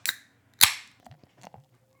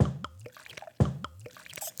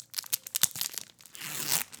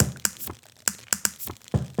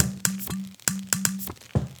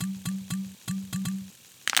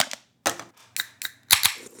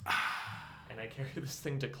I carry this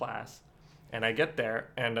thing to class. And I get there,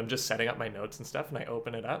 and I'm just setting up my notes and stuff, and I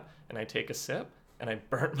open it up, and I take a sip, and I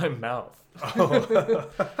burnt my mouth. Oh.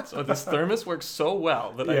 So this thermos works so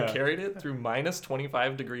well that I Yeah. carried it through minus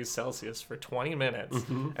 25 degrees Celsius for 20 minutes,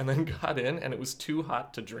 and then got in, and it was too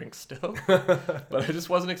hot to drink still. But I just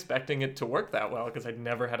wasn't expecting it to work that well, because I'd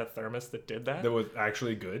never had a thermos that did that. That was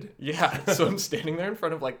actually good. Yeah, so I'm standing there in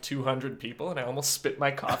front of like 200 people, and I almost spit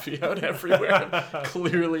my coffee out everywhere,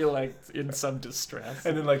 clearly like in some distress.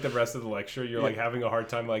 And then like the rest of the lecture, you're like having a hard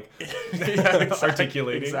time like Yeah,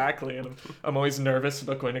 articulating. Exactly, and I'm always nervous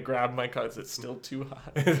about going to grab my cup. It's still too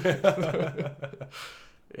hot.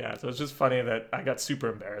 Yeah, so it's just funny that I got super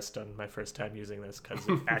embarrassed on my first time using this because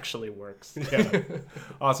it actually works. Yeah.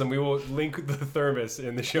 Awesome. We will link the thermos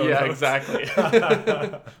in the show Yeah, notes. exactly.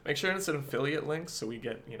 Make sure it's an affiliate link so we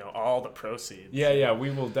get, all the proceeds. Yeah,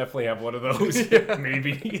 we will definitely have one of those.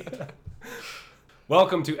 Maybe.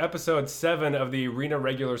 Welcome to episode 7 of the Arena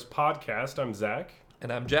Regulars podcast. I'm Zach.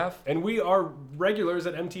 And I'm Jeff. And we are regulars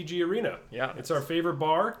at MTG Arena. Yeah. It's our favorite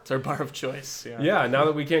bar. It's our bar of choice. Yeah. Yeah, now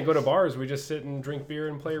that we can't go to bars, we just sit and drink beer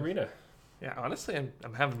and play Arena. Yeah, honestly,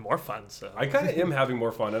 I'm having more fun, so. I kind of am having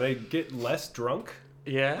more fun, and I get less drunk.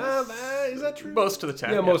 Yeah. Is that true? Most of the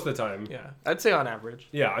time. Yeah, most of the time. Yeah. I'd say on average.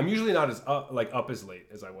 Yeah, I'm usually not as up as late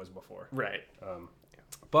as I was before. Right.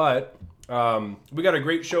 But we got a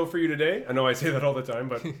great show for you today. I know I say that all the time,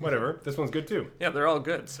 but whatever. This one's good too. Yeah, they're all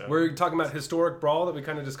good. So We're talking about historic brawl that we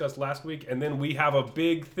kind of discussed last week, and then we have a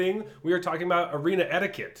big thing. We are talking about arena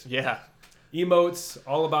etiquette, yeah. emotes,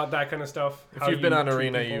 all about that kind of stuff. If you've been on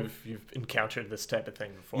Arena, you've encountered this type of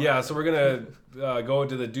thing before. Yeah, so we're gonna go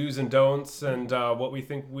into the do's and don'ts and what we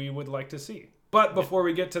think we would like to see. But before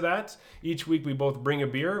we get to that, each week we both bring a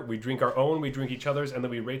beer, we drink our own, we drink each other's, and then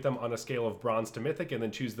we rate them on a scale of bronze to mythic, and then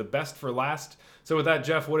choose the best for last. So with that,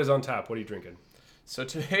 Jeff, what is on tap? What are you drinking? So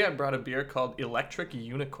today I brought a beer called Electric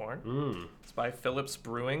Unicorn. It's by Phillips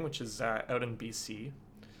Brewing, which is out in BC,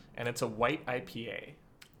 and it's a white IPA.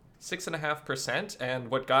 6.5%,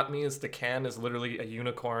 and what got me is the can is literally a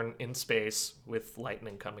unicorn in space with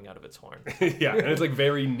lightning coming out of its horn. Yeah, and it's like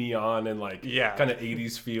very neon and like Yeah. kind of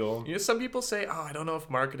 80s feel. Some people say, I don't know if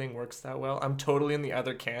marketing works that well. I'm totally in the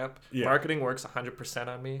other camp. Yeah. Marketing works 100%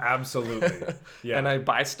 on me. Absolutely. Yeah. And I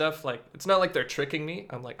buy stuff like, it's not like they're tricking me.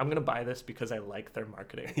 I'm like, I'm going to buy this because I like their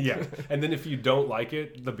marketing. Yeah. And then if you don't like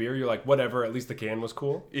it, the beer, you're like, whatever, at least the can was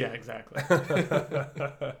cool. Yeah, exactly.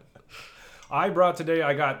 I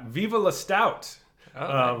got Viva La Stout.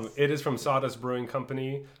 Nice. It is from Sawdust Brewing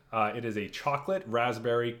Company. It is a chocolate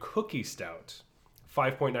raspberry cookie stout,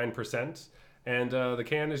 5.9%. And the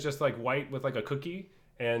can is just like white with like a cookie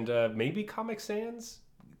and maybe Comic Sans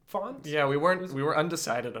font. Yeah, we were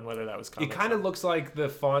undecided on whether that was Comic It kind of looks like the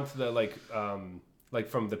font that like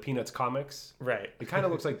from the Peanuts comics. Right. It kind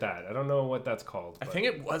of looks like that. I don't know what that's called. I but think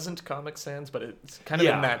it wasn't Comic Sans, but it's kind of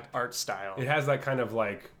Yeah. in that art style. it has that kind of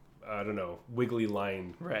like, I don't know, wiggly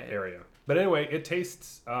line Right. area. But anyway, it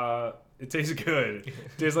tastes good. It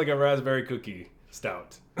tastes like a raspberry cookie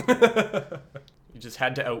stout. You just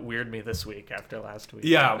had to out-weird me this week after last week.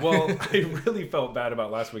 Yeah, well, I really felt bad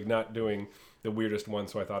about last week not doing the weirdest one,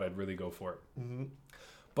 so I thought I'd really go for it. Mm-hmm.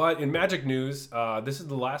 But in Magic news, this is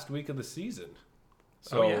the last week of the season.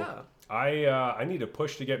 So Oh, yeah. I need to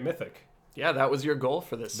push to get Mythic. Yeah, that was your goal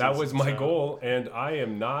for this That season, was my so- goal, and I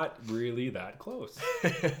am not really that close.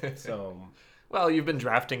 So, Well, you've been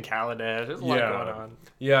drafting Kaladesh. There's a lot going on.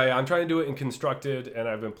 yeah, I'm trying to do it in Constructed, and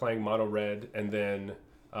I've been playing Mono Red, and then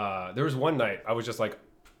there was one night I was just like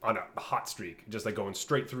on a hot streak, just like going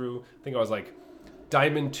straight through. I think I was like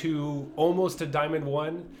Diamond 2, almost to Diamond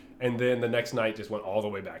 1, and then the next night just went all the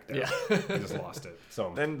way back down. Yeah. I just lost it.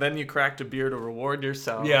 So Then you cracked a beer to reward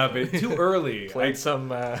yourself. yeah, but too early. Played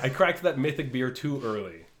some I cracked that Mythic beer too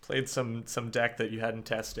early. played some deck that you hadn't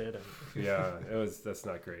tested. And Yeah, that's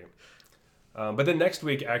not great. But then next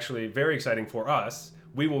week, actually, very exciting for us,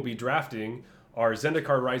 we will be drafting our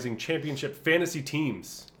Zendikar Rising Championship fantasy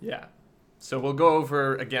teams. yeah. So we'll go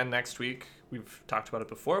over again next week. We've talked about it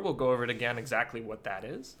before. We'll go over it again, exactly what that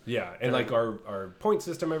is. Yeah, and like our point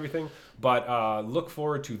system, everything. But look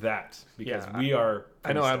forward to that because Yeah, we are.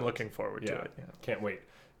 I know pretty I'm stoked. looking forward to it. Yeah. Can't wait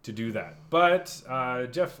to do that. But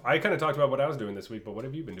Jeff, I kind of talked about what I was doing this week, but what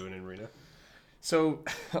have you been doing in Arena? So,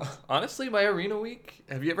 honestly, my Arena week,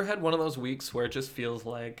 have you ever had one of those weeks where it just feels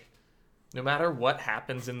like no matter what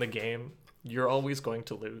happens in the game, you're always going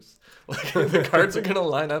to lose? Like, the cards are going to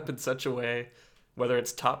line up in such a way, whether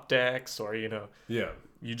it's top decks or, Yeah.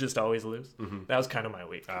 you just always lose. That was kind of my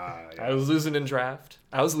week. Yeah. I was losing in draft.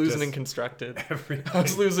 I was losing Just in constructed. every I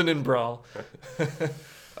was losing in brawl.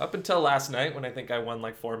 Up until last night when I think I won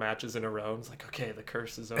like 4 matches in a row. It's like, okay, the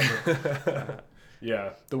curse is over.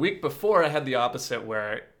 Yeah. The week before I had the opposite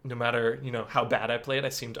where no matter, how bad I played, I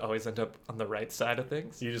seemed to always end up on the right side of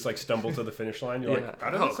things. You just like stumble to the finish line. You're like,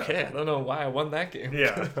 how did this okay, happen? I don't know why I won that game.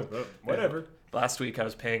 Yeah. Whatever. Last week I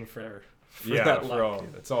was paying for Yeah, that for luck. all.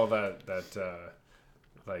 It's all that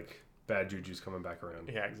like bad juju's coming back around.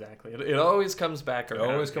 Yeah, exactly. It always comes back It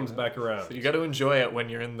around. always comes back around. So you got to enjoy it when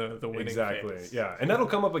you're in the winning Exactly. phase. Yeah, and that'll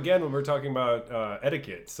come up again when we're talking about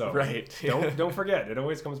etiquette. So Right. don't forget, it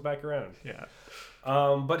always comes back around. Yeah.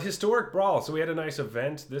 But historic brawl. So we had a nice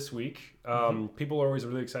event this week. People are always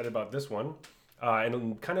really excited about this one, and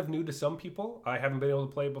I'm kind of new to some people. I haven't been able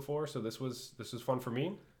to play it before, so this was fun for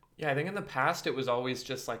me. Yeah, I think in the past it was always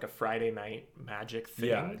just like a Friday night Magic thing.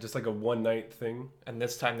 Yeah, just like a one night thing. And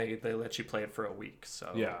this time they let you play it for a week.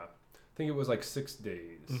 So Yeah, I think it was like 6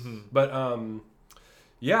 days. Mm-hmm. But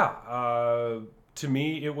to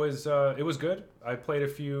me it was good. I played a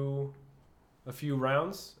few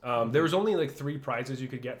rounds. There was only like 3 prizes you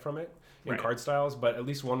could get from it in Right. card styles, but at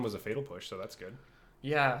least one was a fatal push, so that's good.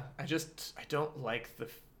 Yeah, I don't like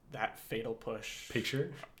that fatal push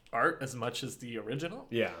Picture? art as much as the original.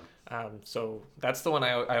 Yeah. So that's the one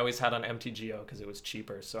I always had on MTGO because it was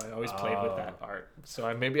cheaper. So I always played with that art.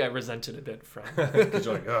 So maybe I resented a bit from. Because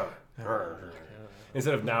you're like,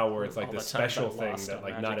 instead of now where it's like All this the times special I thing lost that on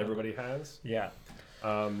like Magic not on everybody has. Yeah.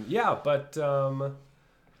 But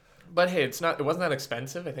But hey, it wasn't that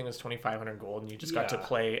expensive. I think it was 2,500 gold, and you just got to Yeah.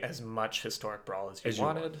 play as much historic brawl as you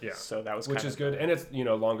wanted. yeah. So that was which kind is of good, and it's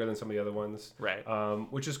longer than some of the other ones, right.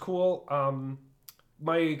 which is cool.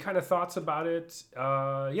 My kind of thoughts about it,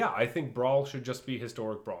 I think brawl should just be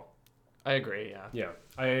historic brawl. I agree. Yeah. Yeah,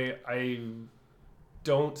 I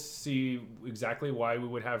don't see exactly why we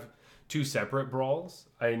would have 2 separate brawls.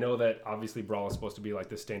 I know that obviously brawl is supposed to be like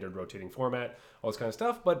the standard rotating format, all this kind of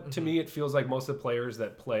stuff, but to me it feels like most of the players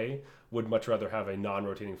that play would much rather have a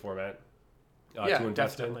non-rotating format to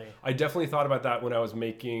invest definitely. in. I definitely thought about that when I was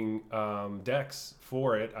making decks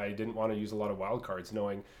for it. I didn't want to use a lot of wild cards,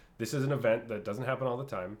 knowing this is an event that doesn't happen all the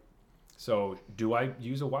time. So do I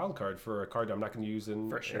use a wild card for a card I'm not going to use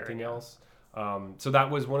in anything else? So that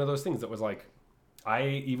was one of those things that was like, I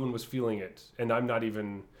even was feeling it, and I'm not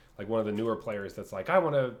even like one of the newer players that's like, I'm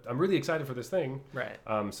really excited for this thing. Right.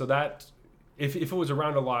 So that if it was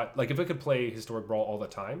around a lot, like if I could play historic brawl all the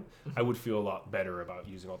time, I would feel a lot better about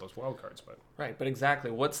using all those wild cards. But Right, but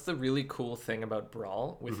exactly. What's the really cool thing about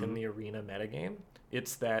brawl within the arena metagame?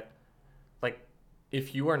 It's that, like,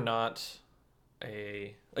 if you are not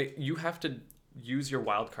you have to use your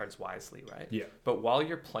wild cards wisely, right? Yeah. But while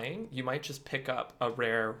you're playing, you might just pick up a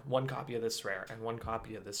rare, 1 copy of this rare, and 1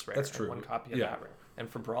 copy of this rare, That's true. and 1 copy of Yeah. that rare. And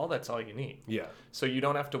for brawl, that's all you need. yeah, So you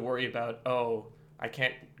don't have to worry about, I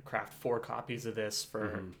can't craft 4 copies of this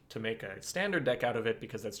to make a standard deck out of it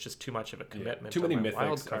because that's just too much of a commitment. too many on my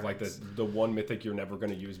wild mythics of like cards. the one mythic you're never going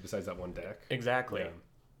to use besides that one deck. Exactly. Yeah.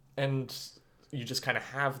 And you just kind of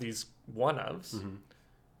have these one-ofs.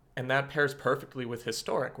 And that pairs perfectly with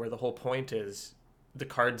historic, where the whole point is the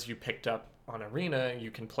cards you picked up on arena,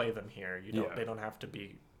 you can play them here. They don't have to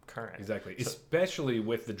be current. Exactly. Especially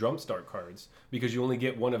with the Drumstart cards, because you only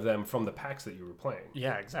get one of them from the packs that you were playing.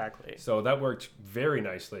 Yeah, exactly. So that worked very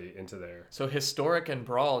nicely into there. So historic and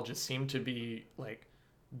brawl just seem to be like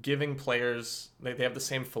giving players, they have the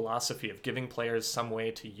same philosophy of giving players some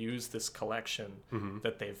way to use this collection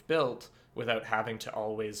that they've built without having to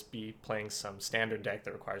always be playing some standard deck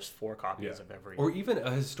that requires 4 copies of every. Or even a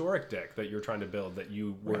historic deck that you're trying to build that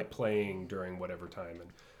you weren't playing during whatever time.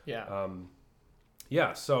 And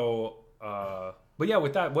but yeah,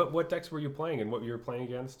 with that, what decks were you playing and what you were playing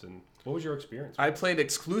against, and what was your experience? I played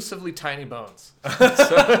exclusively Tiny Bones.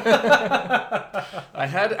 So I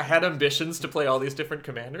had ambitions to play all these different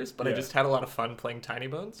commanders, but I just had a lot of fun playing Tiny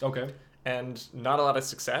Bones. Okay. And not a lot of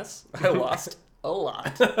success. I lost a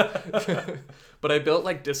lot. But I built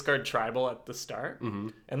like Discard Tribal at the start.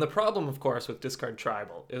 And the problem, of course, with Discard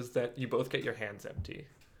Tribal is that you both get your hands empty.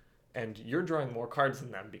 And you're drawing more cards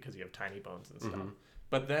than them because you have Tiny Bones and stuff.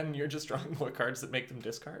 But then you're just drawing more cards that make them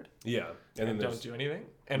discard. Yeah. And don't do anything.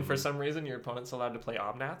 And for some reason, your opponent's allowed to play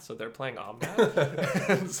Omnath, so they're playing Omnath.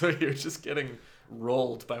 And so you're just getting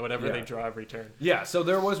rolled by whatever they draw every turn. Yeah, so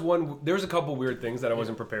there was a couple weird things that I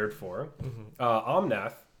wasn't prepared for.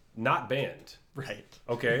 Omnath, not banned. Right.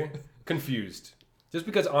 Okay? Confused. Just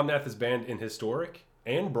because Omnath is banned in Historic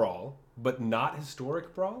and Brawl but not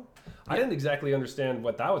historic Brawl. I didn't exactly understand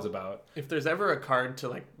what that was about. If there's ever a card to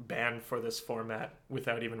like ban for this format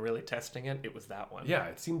without even really testing it, it was that one. Yeah,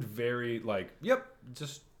 it seemed very like, yep,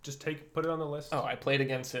 just put it on the list. Oh, I played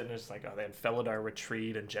against it and it's like, oh, they had Felidar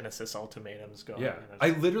Retreat and Genesis Ultimatums going. Yeah, I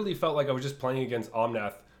literally felt like I was just playing against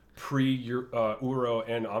Omnath pre-Uro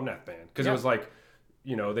and Omnath ban. Because it was like,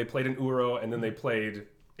 they played an Uro and then they played...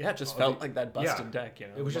 Yeah, it just felt like that busted deck,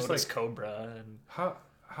 It was Lotus just like... Cobra and... How...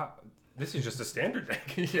 This is just a standard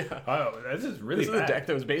deck. Yeah. Oh, this is really bad. This is a deck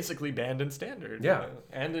that was basically banned in Standard. Yeah.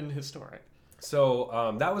 And in Historic.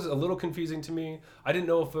 So that was a little confusing to me. I didn't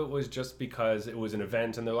know if it was just because it was an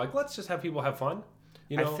event and they're like, let's just have people have fun.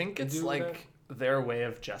 I think it's like their way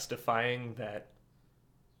of justifying that,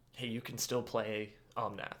 hey, you can still play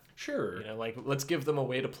Omnath. Sure. Like, let's give them a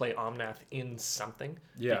way to play Omnath in something.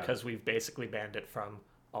 Yeah. Because we've basically banned it from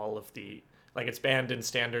all of the... Like, it's banned in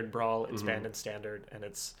Standard Brawl, it's banned in Standard, and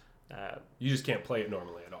it's... you just can't play it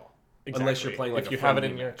normally at all. Exactly. Unless you're playing like if you have it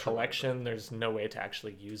in your collection, there's no way to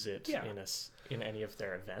actually use it in any of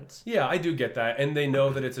their events. Yeah, I do get that, and they know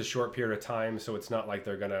that it's a short period of time, so it's not like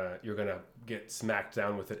you're gonna get smacked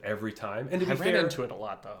down with it every time. And to be fair, ran into it a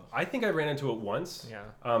lot though. I think I ran into it once.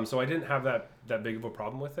 Yeah. So I didn't have that big of a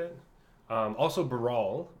problem with it. Also,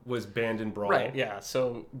 Baral was banned in Brawl. Right. Yeah.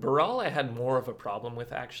 So Baral, I had more of a problem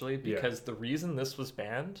with actually because the reason this was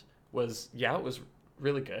banned was it was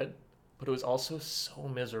really good. But it was also so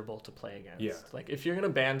miserable to play against. Yeah. Like, if you're going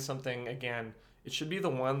to ban something, again, it should be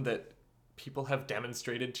the one that people have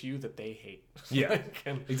demonstrated to you that they hate. Yeah,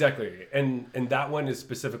 exactly. And that one is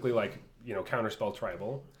specifically like, Counterspell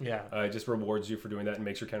Tribal. Yeah. It just rewards you for doing that and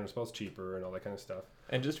makes your counterspells cheaper and all that kind of stuff.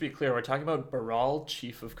 And just to be clear, we're talking about Baral,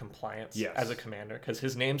 Chief of Compliance, as a commander, because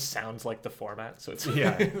his name sounds like the format. So it's so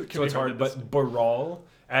it's hard. But Baral,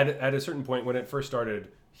 at a certain point when it first started,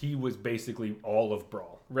 he was basically all of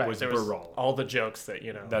Brawl. Right, was there Baral. was all the jokes that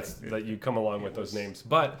that you come along with those names.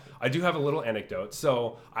 But I do have a little anecdote.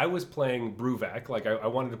 So I was playing Bruvac, like I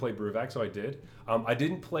wanted to play Bruvac, so I did. I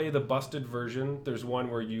didn't play the busted version. There's one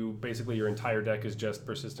where your entire deck is just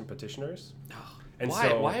Persistent Petitioners. And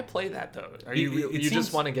why play that though? Are you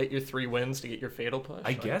just want to get your 3 wins to get your Fatal Push?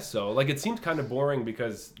 I guess so. Like, it seemed kind of boring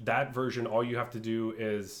because that version, all you have to do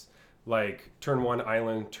is like turn 1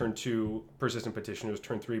 Island, turn 2 Persistent Petitioners,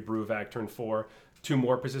 turn 3 Bruvac, turn 4 2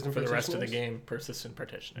 more Persistent Petitioners. For the rest of the game, Persistent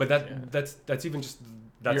Petitioners. But that's even just...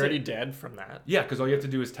 That's You're already dead from that. Yeah, because all you have to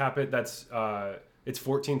do is tap it. That's it's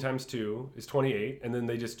 14 times 2 is 28, and then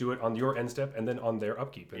they just do it on your end step and then on their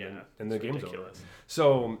upkeep, and then the game's ridiculous.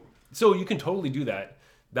 over. So you can totally do that.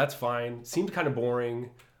 That's fine. Seemed kind of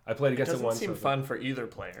boring. I played against it once. It doesn't seem fun for either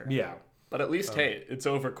player. Yeah. But at least, hey, it's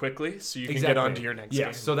over quickly, so you can get on to your next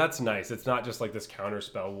game. So that's nice. It's not just like this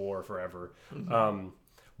counterspell war forever.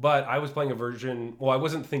 But I was playing a version... Well, I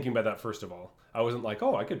wasn't thinking about that, first of all. I wasn't like,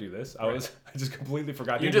 oh, I could do this. I just completely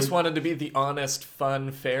forgot. You just wanted to be the honest,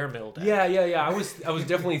 fun, fair mill deck. Yeah. I was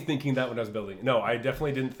definitely thinking that when I was building. No, I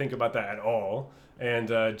definitely didn't think about that at all. And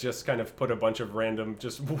just kind of put a bunch of random,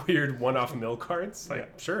 just weird one-off mill cards.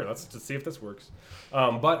 Like, sure, let's just see if this works.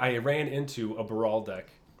 But I ran into a Baral deck.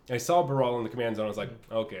 I saw Baral in the command zone. I was like,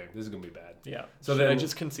 okay, this is going to be bad. Yeah. So then I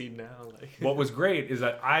just concede now? What was great is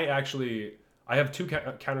that I have 2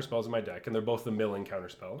 counterspells in my deck, and they're both the milling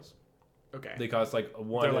counterspells. Okay. They cost like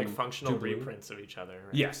 1. They're like functional reprints of each other.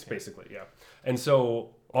 Right? Yes, basically, yeah. And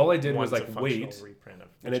so all I did was like wait,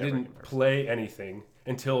 and I didn't play anything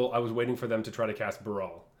until I was waiting for them to try to cast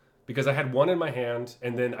Baral. Because I had 1 in my hand,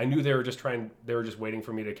 and then I knew they were just waiting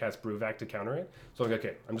for me to cast Bruvac to counter it. So I'm like,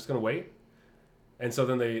 okay, I'm just going to wait. And so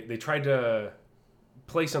then they tried to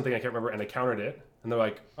play something I can't remember, and I countered it. And they're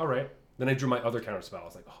like, all right. Then I drew my other counterspell. I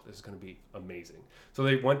was like, oh, this is going to be amazing. So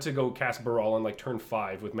they went to go cast Baral on like turn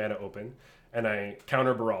 5 with mana open. And I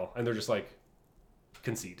counter Baral. And they're just like,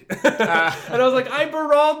 concede. And I was like, I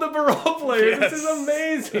Baral'd the Baral player. Yes. This is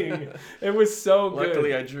amazing. It was so good.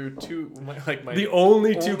 Luckily, I drew the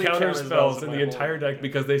only 2 counterspells in the entire deck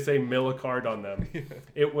because they say mill a card on them.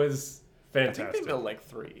 It was fantastic. I think they milled like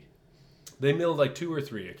 3. They milled like 2 or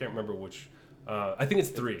 3. I can't remember which. I think it's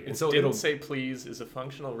 3. And so Didn't Say Please is a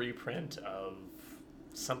functional reprint of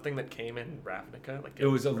something that came in Ravnica. It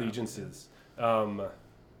was Allegiances.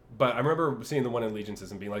 But I remember seeing the one in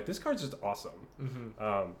Allegiances and being like, this card's just awesome.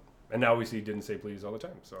 Mm-hmm. And now we see Didn't Say Please all the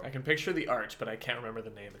time. So I can picture the art, but I can't remember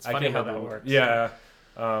the name. It's funny how that works. Yeah.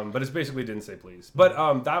 But it's basically Didn't Say Please.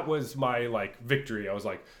 But that was my victory. I was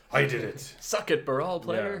like, I did it. Suck it, Baral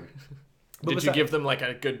player. Did you give them like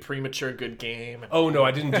a good premature good game? Oh no,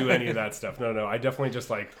 I didn't do any of that stuff. No, I definitely just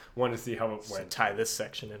like wanted to see how it went. Tie this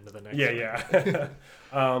section into the next. Yeah.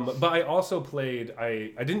 But I also played.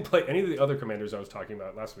 I didn't play any of the other commanders I was talking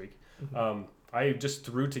about last week. I just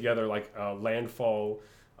threw together like a Landfall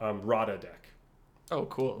Rada deck. Oh,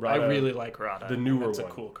 cool! Rada, I really like Rada. the newer That's one.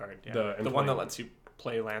 a cool card. Yeah. The one that lets you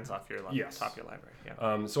play lands off your top of your library.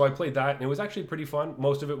 Yeah. So I played that, and it was actually pretty fun.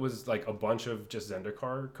 Most of it was like a bunch of just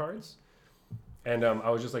Zendikar cards. And I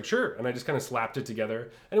was just like, sure. And I just kind of slapped it together.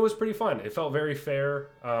 And it was pretty fun. It felt very fair.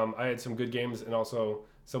 I had some good games and also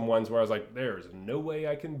some ones where I was like, there's no way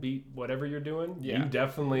I can beat whatever you're doing. Yeah. You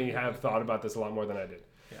definitely have thought about this a lot more than I did.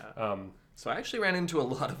 Yeah. So I actually ran into a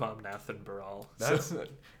lot of Omnath and Baral. That's that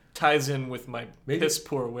ties in with my piss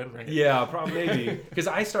poor win rate. Yeah, probably maybe. Because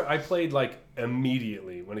I played like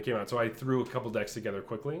immediately when it came out. So I threw a couple decks together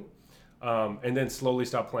quickly. And then slowly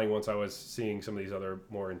stopped playing once I was seeing some of these other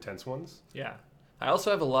more intense ones. Yeah. I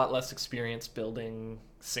also have a lot less experience building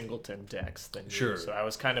singleton decks than you. Sure. So I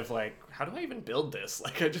was kind of like, how do I even build this?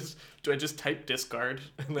 Like, do I just type discard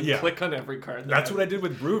and then Yeah. click on every card? That's what I did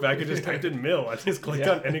with Bruvac. I just typed in mill. I just clicked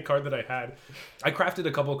Yeah. on any card that I had. I crafted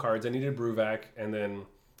a couple cards. I needed Bruvac, and then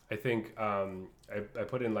I think I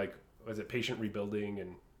put in like, was it Patient Rebuilding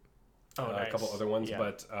and nice. a couple other ones, Yeah.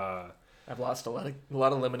 but I've lost a lot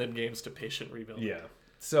of limited games to Patient Rebuild. yeah.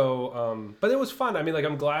 So, but it was fun. I mean, like,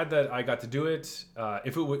 I'm glad that I got to do it.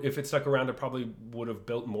 If it stuck around, I probably would have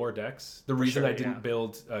built more decks. The reason I didn't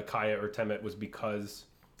build Kaya or Temet was because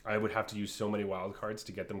I would have to use so many wild cards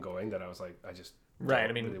to get them going that I was like, I just Right.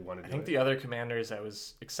 don't I mean, really want to I do think it. the other commanders I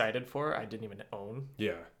was excited for, I didn't even own,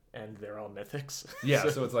 Yeah. and they're all mythics. Yeah,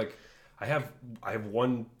 so it's like I have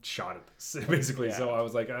one shot at this basically. Yeah. So I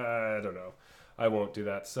was like, I don't know, I won't do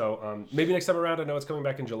that. So maybe next time around. I know it's coming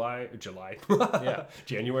back in July, Yeah.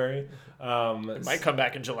 January. It might come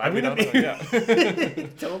back in July. I mean, we don't know. Yeah.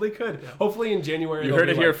 totally could. Hopefully in January. You they'll heard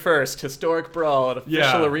be it here like, first. Historic Brawl, an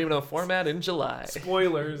official Yeah. arena format in July.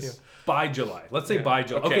 Spoilers. By July. Let's say by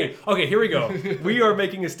July. Okay. Okay, here we go. We are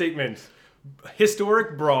making a statement.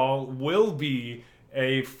 Historic Brawl will be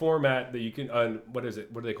a format that you can. What is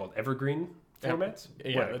it? What are they called? Evergreen formats?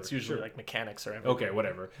 Yeah, Whatever. that's usually Sure. like mechanics or everything. Okay,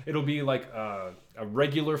 whatever. It'll be like a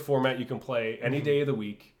regular format you can play any day of the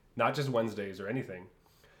week, not just Wednesdays or anything,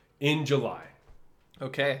 in July.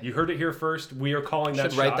 Okay. You heard it here first. We are calling that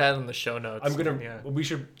should write shot. that in the show notes. I'm gonna. Yeah.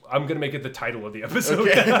 I'm gonna make it the title of the episode.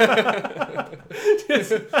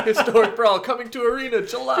 Historic Brawl coming to Arena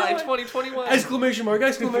July 2021. Exclamation mark!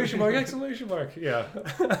 Exclamation mark! Exclamation mark! Yeah.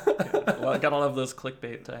 Well, I gotta love those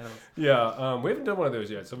clickbait titles. Yeah. We haven't done one of those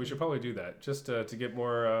yet, so we should probably do that just to get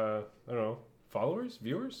more. I don't know. Followers,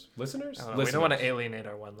 viewers, listeners. We don't want to alienate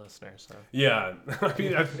our one listener, so Yeah, I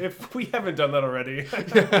mean, if we haven't done that already,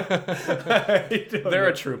 they're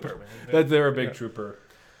a trooper, man. They're a big trooper.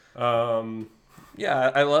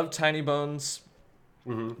 Yeah, I love Tiny Bones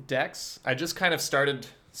decks. I just kind of started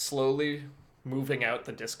slowly moving out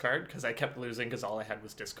the discard because I kept losing because all I had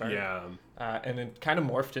was discard. Yeah. And it kind of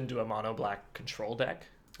morphed into a mono black control deck.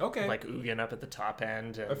 Okay. Like Ugin up at the top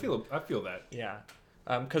end. And, I feel that. Yeah.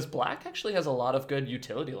 Because black actually has a lot of good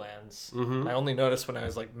utility lands. I only noticed when I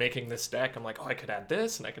was like making this deck, I'm like, oh, I could add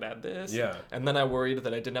this and I could add this. Yeah. And then I worried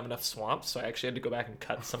that I didn't have enough swamps, so I actually had to go back and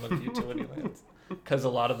cut some of the utility lands because a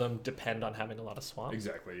lot of them depend on having a lot of swamps.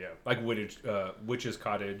 Exactly. Yeah. Like Witch's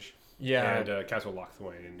Cottage. Yeah. And Castle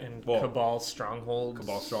Lochthwain. And Cabal Stronghold.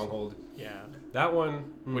 Cabal Stronghold. Yeah. That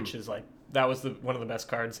one. Which is like that was one of the best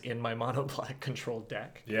cards in my mono black controlled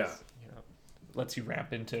deck. Yeah. Lets you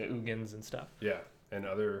ramp into Ugins and stuff. Yeah. And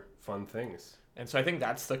other fun things. And so I think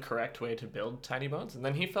that's the correct way to build Tiny Bones. And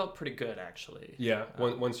then he felt pretty good, actually. Yeah,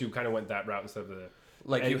 once you kind of went that route instead of the...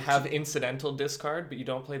 Like, you have incidental discard, but you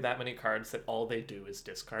don't play that many cards that all they do is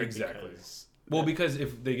discard. Exactly. Because because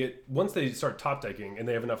if they get... Once they start top decking and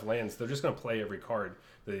they have enough lands, they're just going to play every card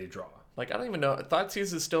that they draw. Like, I don't even know...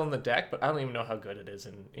 Thoughtseize is still in the deck, but I don't even know how good it is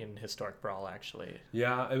in Historic Brawl, actually.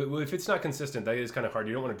 Yeah, if it's not consistent, that is kind of hard.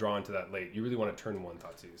 You don't want to draw into that late. You really want to turn one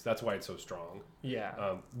Thoughtseize. That's why it's so strong.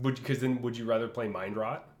 Yeah. Because then would you rather play Mind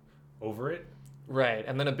Rot over it? Right,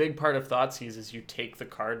 and then a big part of Thoughtseize is you take the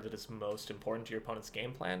card that is most important to your opponent's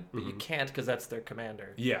game plan, but you can't because that's their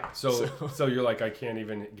commander. Yeah, so you're like, I can't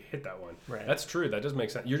even hit that one. Right. That's true. That does make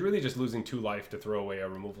sense. You're really just losing 2 life to throw away a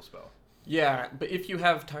removal spell. Yeah, but if you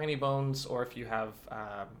have Tiny Bones or if you have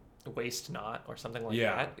Waste Not or something like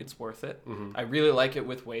that, it's worth it. I really like it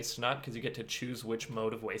with Waste Not because you get to choose which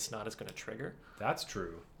mode of Waste Not is going to trigger. That's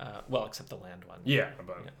true. Well, except the land one. Yeah,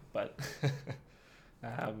 but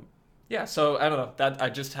yeah, so I don't know. That I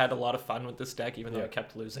just had a lot of fun with this deck, even though I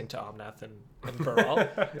kept losing to Omnath and Baral.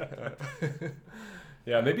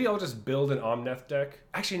 Yeah, maybe I'll just build an Omnath deck.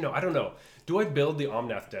 Actually, no, I don't know. Do I build the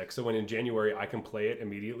Omnath deck so when in January I can play it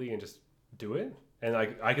immediately and just do it? And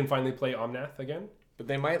I can finally play Omnath again? But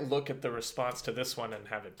they might look at the response to this one and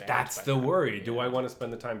have it banned. That's by the then. worry. Do I want to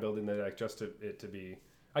spend the time building the deck just to be...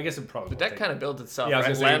 I guess it probably The deck kind of builds itself, Yeah, I right?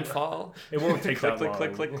 was gonna say, Landfall. it won't take click, that click,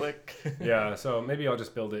 long. click, click, click. Yeah, so maybe I'll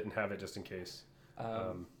just build it and have it just in case.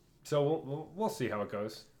 So we'll see how it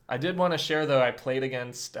goes. I did want to share, though, I played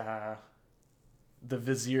against the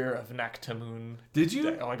Vizier of Naktamun. Did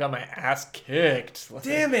you? Oh, I got my ass kicked.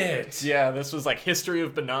 Damn it! Yeah, this was like History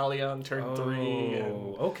of Benalia on turn 3.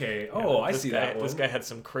 And, okay. yeah, Oh, I this see guy, that one. This guy had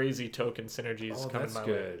some crazy token synergies Oh, coming that's my way.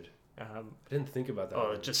 good. I didn't think about that. Oh,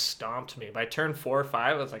 one. it just stomped me. By turn 4 or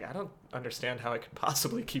 5, I was like, I don't understand how I could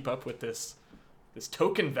possibly keep up with this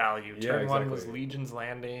token value. Yeah, Turn 1 was exactly. Legion's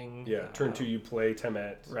Landing. Yeah, turn 2 you play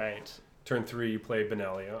Temet. Right. Turn 3 you play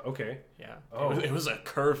Benalia. Okay. Yeah. Oh. It was a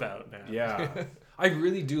curve out, man. Yeah. I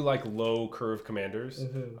really do like low curve commanders.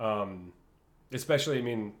 Especially, I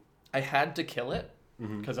mean... I had to kill it,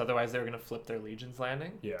 because otherwise they were going to flip their Legion's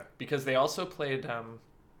Landing. Yeah. Because they also played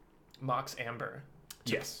Mox Amber.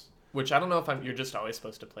 Yes. Which I don't know if you're just always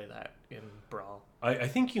supposed to play that in Brawl. I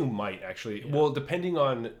think you might, actually. Yeah. Well, depending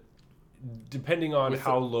on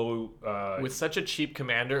how low... With such a cheap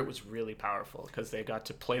commander, it was really powerful because they got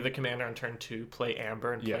to play the commander on turn 2, play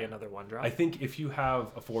Amber, and play another 1-drop. I think if you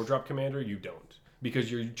have a 4-drop commander, you don't.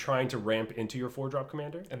 Because you're trying to ramp into your 4-drop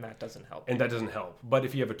commander. And that doesn't help. And that doesn't help. But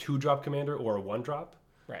if you have a 2-drop commander or a 1-drop...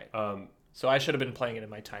 Right. So I should have been playing it in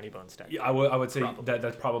my Tiny Bones deck. Yeah, I would say Probably.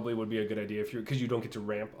 that probably would be a good idea if you're... Because you don't get to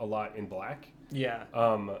ramp a lot in black. Yeah.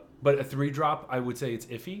 But a 3-drop, I would say it's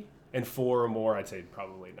iffy. And 4 or more, I'd say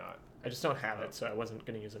probably not. I just don't have it, so I wasn't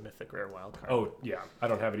going to use a Mythic Rare Wildcard. Oh, yeah. I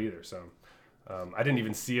don't have it either, so... I didn't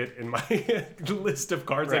even see it in my list of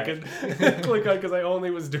cards I could click on because I only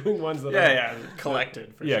was doing ones that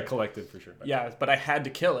collected for yeah, sure. collected for sure. But Yeah, but I had to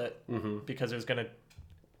kill it because it was going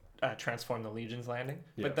to transform the Legion's Landing.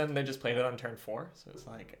 Yeah. But then they just played it on turn 4, so it's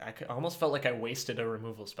like I almost felt like I wasted a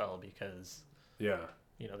removal spell because yeah,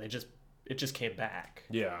 it just came back.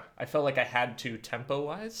 yeah, I felt like I had to tempo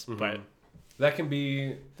wise, but that can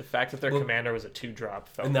be. the fact that their commander was a 2-drop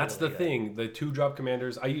felt And that's really the good. thing. The 2-drop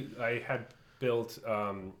commanders. I had built.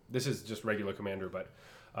 This is just regular commander, but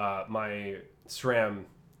my SRAM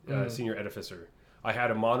senior edificer. I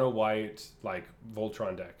had a mono white like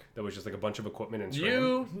Voltron deck that was just like a bunch of equipment and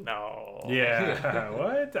SRAM. No. Yeah,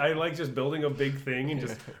 what? I like just building a big thing and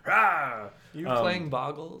just rah! You playing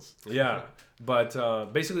Boggles? Yeah,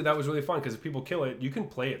 but basically that was really fun because if people kill it, you can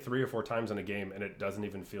play it 3 or 4 times in a game and it doesn't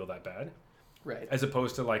even feel that bad. Right. As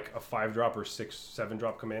opposed to like a 5-drop or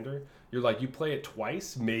 6-7-drop commander, you're like you play it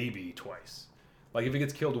twice, maybe twice. Like if it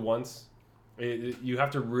gets killed once, you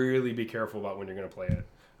have to really be careful about when you're going to play it,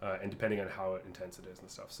 and depending on how intense it is and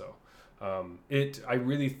stuff. So, I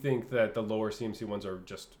really think that the lower CMC ones are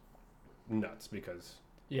just nuts because.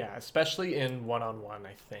 Yeah, especially in 1-on-1,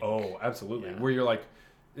 I think. Oh, absolutely. Yeah. Where you're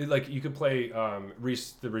like you could play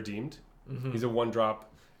Reese the Redeemed. He's a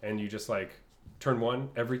 1-drop, and you just like turn 1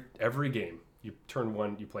 every game. You turn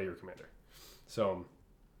 1, you play your commander. So,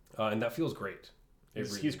 and that feels great.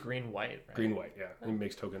 He's green-white, right? Green-white, yeah. And he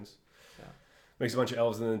makes tokens. Yeah. Makes a bunch of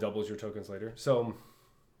elves and then doubles your tokens later. So,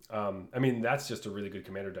 I mean, that's just a really good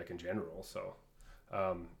commander deck in general. So,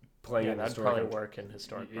 playing Yeah, in that'd Historic, probably work in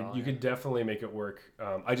Historic Brawl. you could definitely make it work.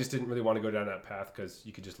 I just didn't really want to go down that path because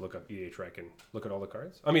you could just look up EHREC and look at all the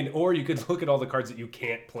cards. I mean, or you could look at all the cards that you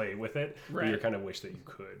can't play with it, but you Right. kind of wish that you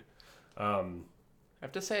could. I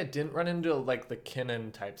have to say, I didn't run into like the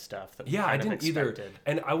Kinnan type stuff. That Yeah, I I kind of didn't either. expected.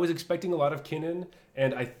 And I was expecting a lot of Kinnan,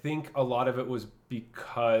 and I think a lot of it was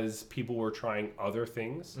because people were trying other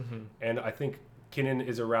things. And I think Kinnan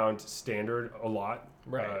is around standard a lot.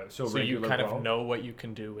 Right. So you regular kind Brawl. of know what you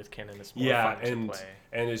can do with Kinnan. It's more Yeah, fun to play.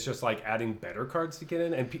 and it's just like adding better cards to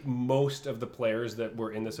Kinnan. And most of the players that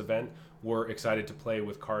were in this event were excited to play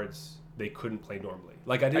with cards they couldn't play normally.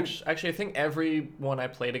 Like I didn't. Actually, I think everyone I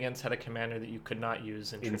played against had a commander that you could not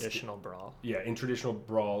use in traditional Brawl. Yeah, in traditional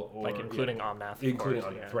Brawl, or Like including Omnath, including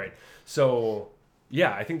course, Omnath, right? So,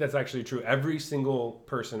 yeah, I think that's actually true. Every single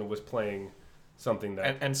person was playing something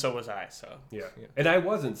that, And so was I. So yeah. And I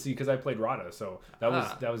wasn't, see, because I played Rada, so that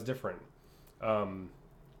was different.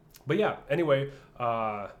 But yeah, anyway,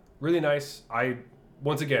 really nice.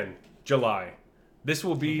 Once again, July. This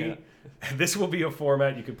will be this will be a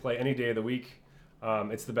format you could play any day of the week.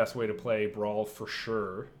 It's the best way to play Brawl for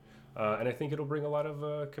sure. And I think it'll bring a lot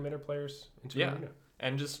of commander players into the arena.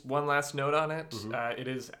 And just one last note on it. It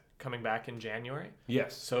is coming back in January.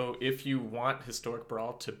 Yes. So if you want Historic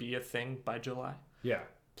Brawl to be a thing by July, Yeah.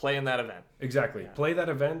 play in that event. Exactly. Play that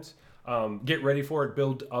event. get ready for it,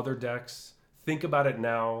 build other decks, think about it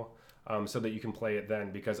now. So that you can play it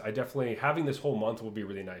then, because I definitely having this whole month will be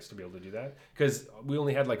really nice to be able to do that, because we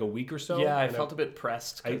only had like a week or so. Yeah, I felt a bit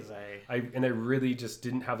pressed because I really just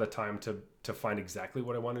didn't have the time to find exactly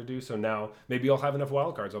what I want to do. So now maybe I'll have enough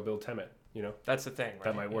wildcards. I'll build Temet. That's the thing. Right?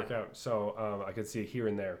 That might work out. So I could see it here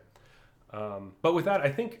and there. But with that, I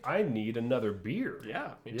think I need another beer.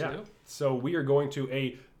 Yeah, me too. So we are going to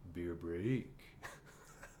a beer break.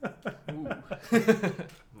 I'm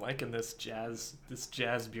liking this jazz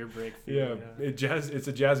beer break theme. Yeah, it's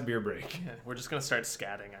a jazz beer break. Yeah, we're just gonna start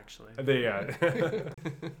scatting actually.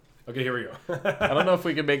 Okay, here we go. I don't know if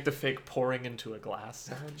we can make the fake pouring into a glass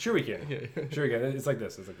sound. Sure we can. Sure we can. It's like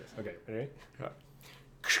this. Okay, ready? Yeah.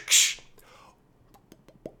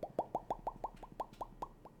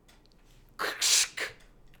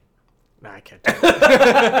 Nah, I can't do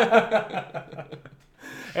it.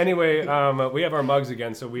 Anyway, we have our mugs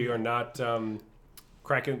again, so we are not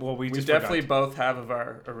cracking. Well, we just definitely forgot. both have of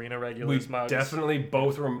our Arena Regulars mugs. Definitely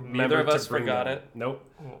both remember. Neither of us to bring forgot them. it. Nope.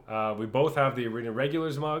 We both have the Arena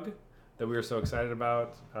Regulars mug that we were so excited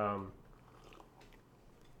about.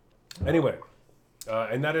 Anyway,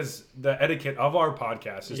 and that is the etiquette of our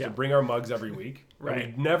podcast, is to bring our mugs every week. Right.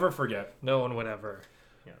 And we never forget. No one would ever.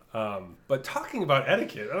 But talking about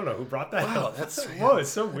etiquette, I don't know who brought that Wow, up. that's whoa, it's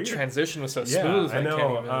so weird. The transition was so smooth. Yeah, I know.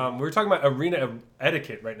 Can't even... We're talking about arena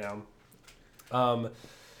etiquette right now.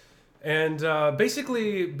 And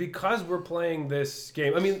basically, because we're playing this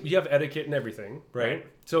game, I mean, you have etiquette and everything, right?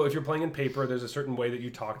 So if you're playing in paper, there's a certain way that you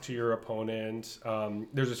talk to your opponent.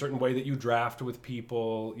 There's a certain way that you draft with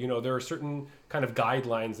people. There are certain kind of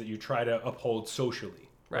guidelines that you try to uphold socially,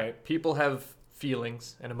 right? People have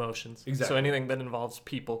feelings and emotions. Exactly. So anything that involves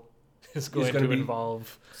people is going to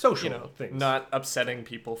involve social things. Not upsetting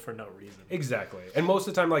people for no reason. Exactly. And most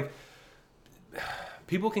of the time, like,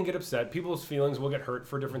 people can get upset. People's feelings will get hurt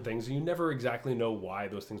for different things. And you never exactly know why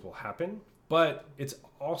those things will happen. But it's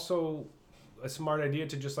also a smart idea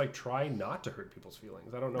to just like try not to hurt people's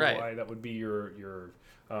feelings. I don't know why that would be your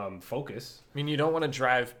focus. I mean, you don't want to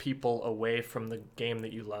drive people away from the game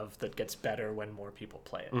that you love that gets better when more people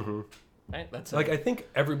play it. Mm-hmm. Right? That's I think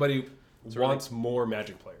everybody wants more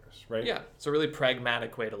Magic players, right? Yeah, it's a really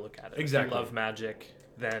pragmatic way to look at it. Exactly. If you love Magic,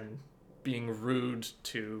 then being rude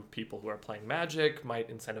to people who are playing Magic might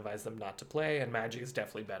incentivize them not to play, and Magic is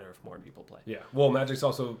definitely better if more people play. Yeah. Well, Magic's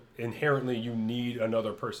also inherently you need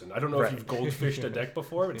another person. I don't know if you've goldfished a deck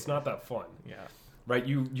before, but it's not that fun. Yeah. Right?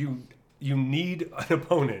 You need an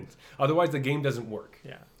opponent. Otherwise the game doesn't work.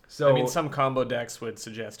 Yeah. So I mean, some combo decks would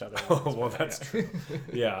suggest otherwise. Oh, well, that's true.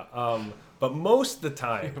 Yeah. But most of the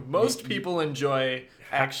time, most people enjoy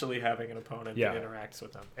actually having an opponent that interacts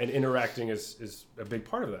with them. And interacting is a big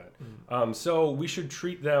part of that. So we should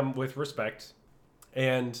treat them with respect.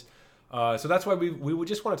 And so that's why we would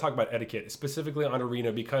just want to talk about etiquette, specifically on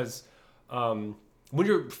Arena, because when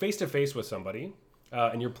you're face-to-face with somebody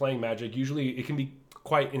and you're playing Magic, usually it can be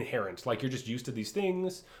quite inherent. Like, you're just used to these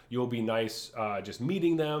things. You'll be nice just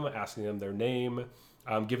meeting them, asking them their name,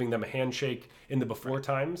 giving them a handshake in the before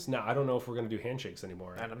times. Now, I don't know if we're going to do handshakes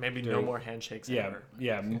anymore. And maybe no more handshakes ever.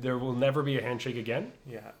 Yeah, there will never be a handshake again.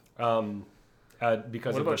 Yeah.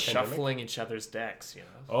 Because what of about the pandemic. shuffling each other's decks,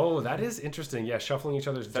 Oh, that is interesting. Yeah, shuffling each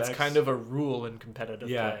other's decks. That's kind of a rule in competitive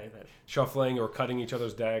play. Shuffling or cutting each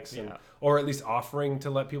other's decks, or at least offering to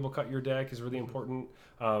let people cut your deck is really important.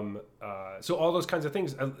 So all those kinds of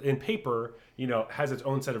things in paper, has its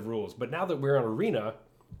own set of rules. But now that we're on Arena,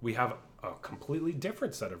 we have a completely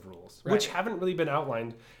different set of rules, which haven't really been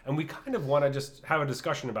outlined, and we kind of want to just have a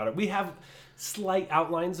discussion about it. We have slight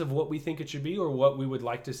outlines of what we think it should be or what we would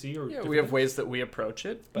like to see. Or we have ways that we approach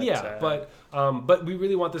it. But, but we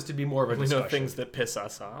really want this to be more of a discussion. We know things that piss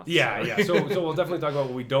us off. Yeah. So we'll definitely talk about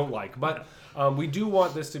what we don't like. But we do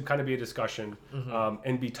want this to kind of be a discussion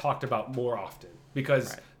and be talked about more often.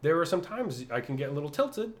 Because there are some times I can get a little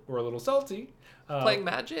tilted or a little salty. Playing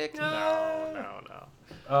Magic? No.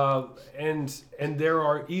 And there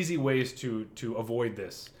are easy ways to avoid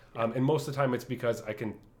this. And most of the time it's because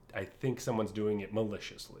I think someone's doing it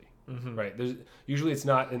maliciously. Right? Usually it's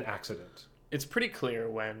not an accident. It's pretty clear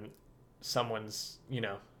when someone's,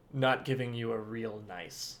 not giving you a real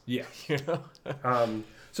nice. Yeah.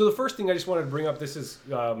 So the first thing I just wanted to bring up, this is...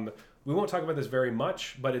 we won't talk about this very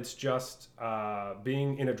much, but it's just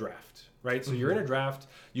being in a draft, right? So you're in a draft.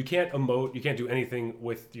 You can't emote. You can't do anything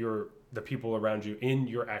with the people around you in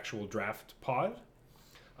your actual draft pod,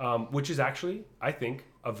 which is actually, I think,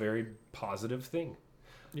 a very positive thing.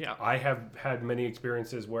 Yeah. I have had many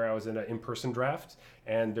experiences where I was in an in-person draft,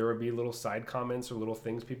 and there would be little side comments or little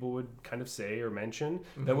things people would kind of say or mention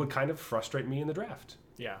that would kind of frustrate me in the draft.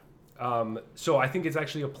 Yeah. So I think it's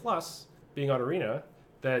actually a plus being on Arena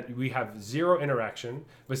that we have zero interaction.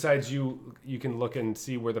 Besides, you can look and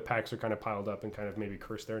see where the packs are kind of piled up and kind of maybe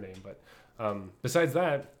curse their name. But besides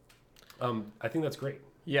that, I think that's great.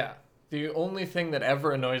 Yeah. The only thing that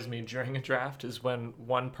ever annoys me during a draft is when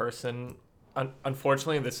one person,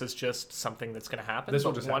 unfortunately, this is just something that's going to happen. This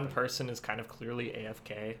will but just one happen. person is kind of clearly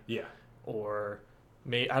AFK, Yeah. or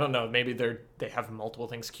I don't know, maybe they have multiple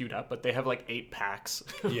things queued up, but they have like 8 packs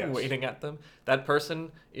Yes. waiting at them. That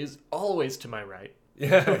person is always to my right,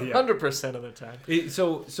 Yeah. 100% of the time.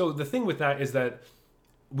 So the thing with that is that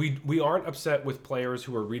we aren't upset with players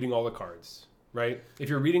who are reading all the cards, right? If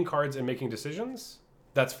you're reading cards and making decisions,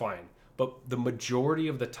 that's fine. But the majority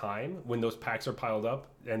of the time, when those packs are piled up,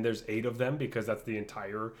 and there's 8 of them because that's the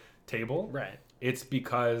entire table, Right. it's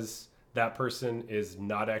because that person is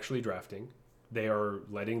not actually drafting. They are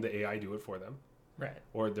letting the AI do it for them, Right.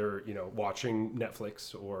 or they're watching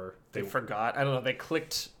Netflix, or They forgot. I don't know. They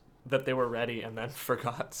clicked that they were ready and then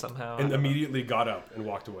forgot somehow. and immediately got up and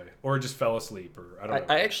walked away, or just fell asleep, or I don't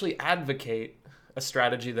know. I actually advocate a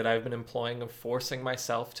strategy that I've been employing of forcing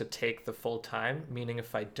myself to take the full time, meaning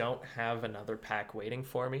if I don't have another pack waiting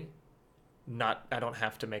for me, I don't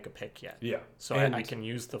have to make a pick yet. Yeah. So And- I can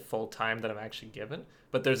use the full time that I'm actually given.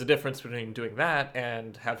 But there's a difference between doing that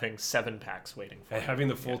and having 7 packs waiting for And me. having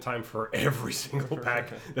the full time for every single pack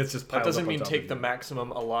that's just piled That doesn't up on mean top take of the you.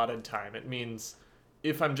 maximum allotted time. It means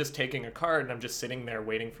if I'm just taking a card and I'm just sitting there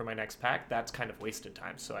waiting for my next pack, that's kind of wasted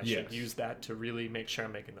time. So I should Yes. use that to really make sure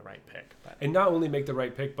I'm making the right pick. But And not only make the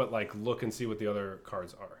right pick, but like look and see what the other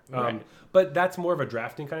cards are. Right. But that's more of a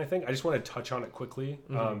drafting kind of thing. I just want to touch on it quickly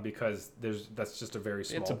because that's just a very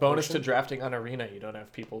small. it's a bonus portion. to drafting on Arena. You don't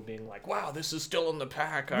have people being like, "Wow, this is still in the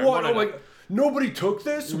pack." What? Oh my! Nobody took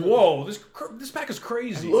this. Whoa! This pack is I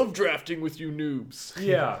crazy. love drafting with you noobs.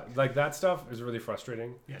 Yeah, like that stuff is really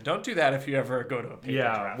frustrating. Yeah, don't do that if you ever go to a paper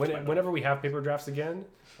Yeah, draft. by the way. whenever we have paper drafts again,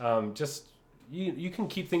 just you can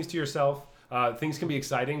keep things to yourself. Things can be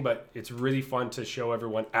exciting, but it's really fun to show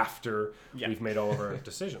everyone after we've made all of our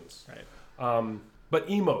decisions. Right. But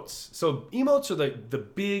emotes. So emotes are the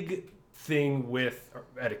big thing with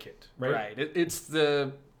etiquette, right? Right. It's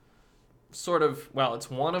the sort of, well, it's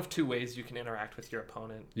one of 2 ways you can interact with your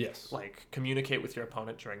opponent. Yes. Like communicate with your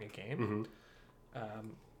opponent during a game. Mm-hmm.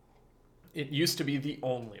 It used to be the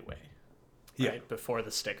only way, Yeah. right, before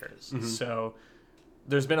the stickers. Mhm. So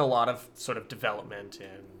there's been a lot of sort of development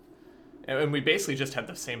and we basically just had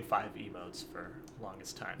the same 5 emotes for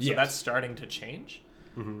longest time. So Yes. that's starting to change.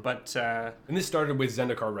 Mhm. But And this started with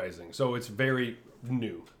Zendikar Rising, so it's very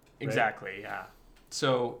new. Right? exactly, yeah.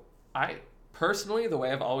 So I personally, the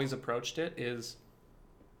way I've always approached it is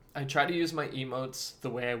I try to use my emotes the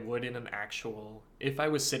way I would in an actual, if I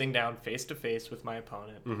was sitting down face to face with my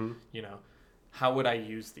opponent, Mm-hmm. How would I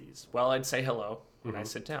use these? Well, I'd say hello when I Mhm.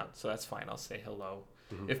 sit down. So that's fine. I'll say hello.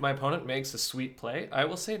 Mhm. If my opponent makes a sweet play, I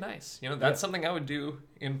will say nice. That's Yeah. something I would do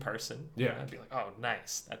in person. Yeah. I'd be like, oh,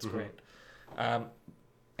 nice. That's Mhm. great.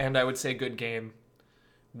 And I would say good game.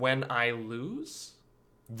 When I lose,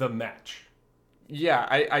 The match. yeah,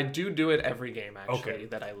 I do it every game, actually, Okay.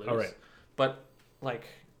 that I lose. All right. But, like,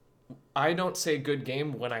 I don't say good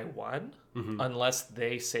game when I won Mhm. unless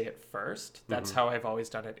they say it first. That's how I've always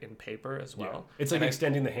done it in paper as well. Yeah. It's like And I-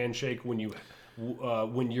 extending the handshake when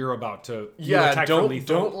when you're about to Yeah, attack for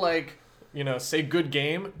lethal. don't like say good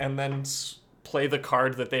game and then play the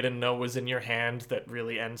card that they didn't know was in your hand that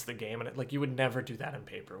really ends the game, and you would never do that in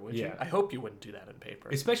paper, would you? Yeah. I hope you wouldn't do that in paper.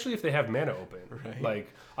 Especially if they have mana open. Right.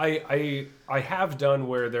 Like I have done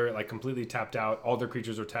where they're like completely tapped out, all their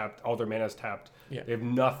creatures are tapped, all their mana's tapped. Yeah. They have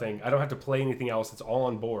nothing. I don't have to play anything else. It's all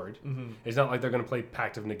on board. Mm-hmm. It's not like they're going to play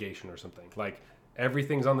Pact of Negation or something. Like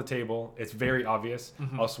everything's on the table. It's very obvious.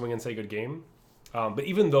 Mm-hmm. I'll swing and say good game. But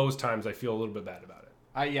even those times, I feel a little bit bad about it.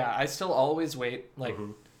 I still always wait.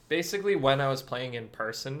 Mhm. Basically, when I was playing in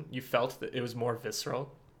person, you felt that it was more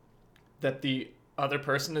visceral. That the other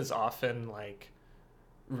person is often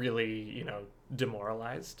really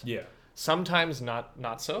demoralized. Yeah. Sometimes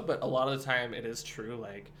not so, but a lot of the time it is true.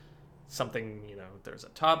 Something, there's a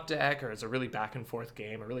top deck or it's a really back and forth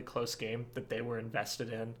game, a really close game that they were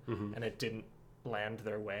invested in Mhm. and it didn't land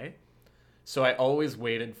their way. So I always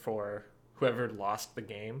waited for whoever lost the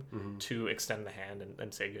game Mhm. to extend the hand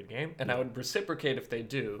and say good game. And I would reciprocate if they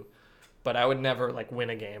do, but I would never win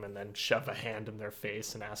a game and then shove a hand in their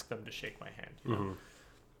face and ask them to shake my hand. Mhm.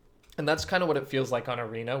 And that's kind of what it feels like on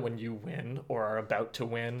Arena when you win or are about to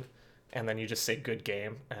win, and then you just say good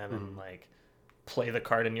game, and then play the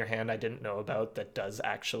card in your hand I didn't know about that does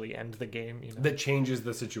actually end the game. That changes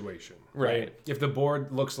the situation. Right. If the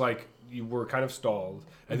board looks like you were kind of stalled,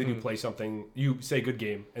 and then you play something, you say good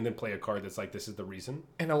game, and then play a card that's like, this is the reason.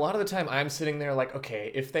 And a lot of the time I'm sitting there like,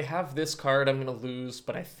 okay, if they have this card, I'm going to lose,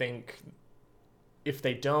 but I think if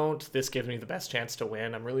they don't, this gives me the best chance to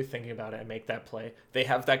win. I'm really thinking about it and make that play. They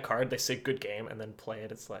have that card, they say good game, and then play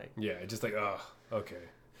it. It's like... Yeah, just like, oh, okay.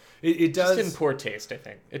 It does... Just in poor taste, I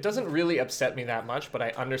think. It doesn't really upset me that much, but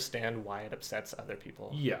I understand why it upsets other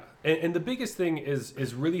people. Yeah, and the biggest thing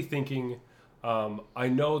is really thinking, I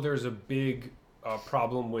know there's a big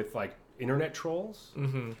problem with like internet trolls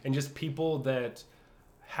and just people that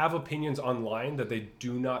have opinions online that they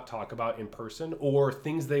do not talk about in person, or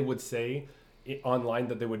things they would say online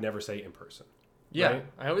that they would never say in person. Yeah, right?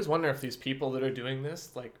 I always wonder if these people that are doing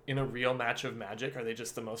this, like in a real match of Magic, are they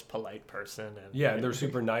just the most polite person? And yeah, and they're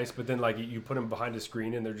super nice, but then like you put them behind a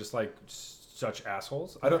screen and they're just like such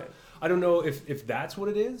assholes. I don't know if that's what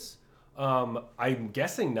it is. I'm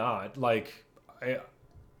guessing not. Like I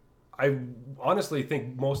honestly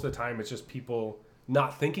think most of the time it's just people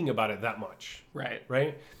not thinking about it that much. Right.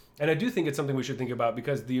 And I do think it's something we should think about,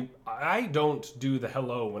 because I don't do the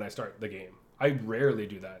hello when I start the game. I rarely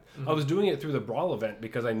do that. I was doing it through the Brawl event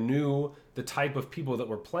because I knew the type of people that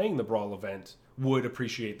were playing the Brawl event would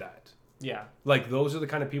appreciate that. Yeah. Like, those are the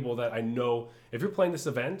kind of people that I know, if you're playing this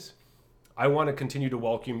event, I want to continue to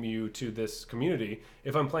welcome you to this community.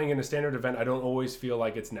 If I'm playing in a standard event, I don't always feel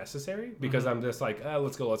like it's necessary, because I'm just like,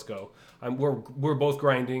 let's go. We're both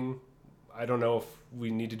grinding. I don't know if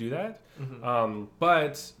we need to do that.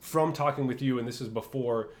 But from talking with you, and this is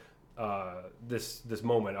before this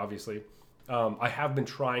moment, obviously, I have been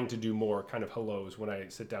trying to do more kind of hellos when I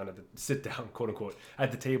sit down quote unquote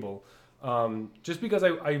at the table, just because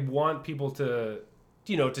I want people to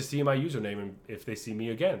see my username, and if they see me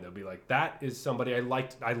again, they'll be like, that is somebody I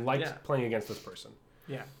liked playing against this person.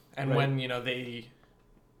 Yeah. And when they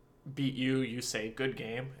beat you, you say good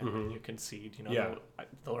game, and you concede,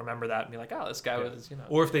 they'll remember that and be like, oh, this guy was,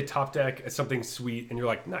 Or if they top deck something sweet and you're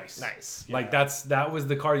like, nice. Yeah. Like that was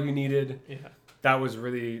the card you needed. Yeah.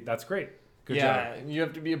 That's great. Good job. Yeah, you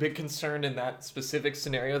have to be a bit concerned in that specific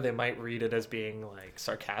scenario. They might read it as being like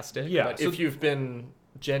sarcastic. Yeah. But if you've been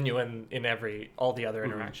genuine in all the other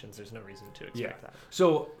interactions, there's no reason to expect that.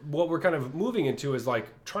 So what we're kind of moving into is like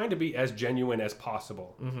trying to be as genuine as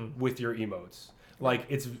possible with your emotes. Like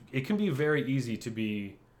it can be very easy to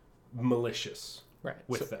be malicious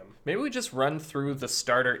with them. Maybe we just run through the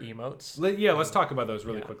starter emotes. Let's talk about those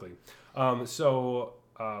really quickly.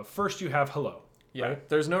 First you have hello. Yeah, right?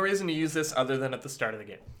 There's no reason to use this other than at the start of the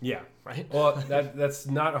game. Yeah. Right? Well, that's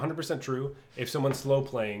not 100% true. If someone's slow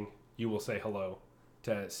playing, you will say hello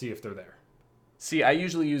to see if they're there. See, I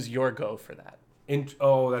usually use your go for that.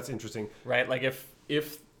 That's interesting. Right? Like if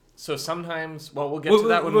so sometimes, well, we'll get to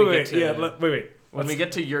that when we get to... Yeah, wait. When we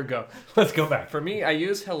get to your go. Let's go back. For me, I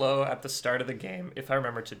use hello at the start of the game, if I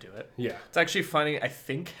remember to do it. Yeah. It's actually funny. I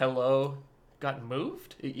think hello got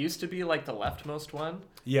moved. It used to be like the leftmost one.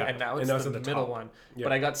 Yeah. And now it's the middle one. Yeah.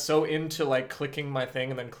 But I got so into like clicking my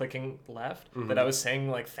thing and then clicking left that I was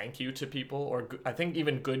saying like thank you to people, or I think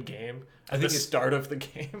even good game at the start of the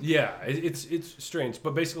game. Yeah, it's strange.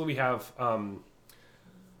 But basically we have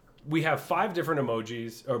 5 different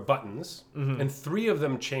emojis or buttons, and 3 of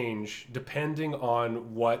them change depending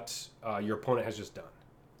on what your opponent has just done.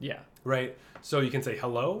 Yeah. Right? So you can say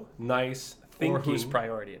hello, nice, thinking. Or whose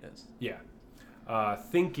priority it is. Yeah.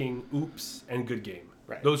 Thinking, oops, and good game.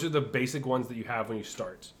 Right. Those are the basic ones that you have when you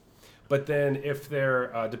start. But then if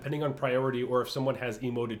they're, depending on priority, or if someone has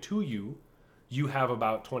emoted to you, you have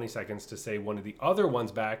about 20 seconds to say one of the other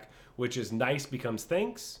ones back, which is nice becomes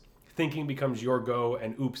thanks, thinking becomes your go,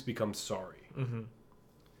 and oops becomes sorry.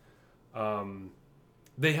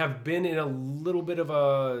 They have been in a little bit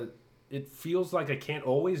of it feels like I can't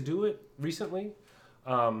always do it recently,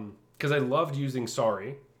 because I loved using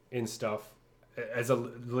sorry in stuff as a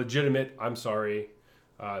legitimate, I'm sorry,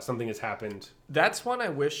 something has happened. That's one I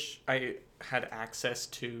wish I had access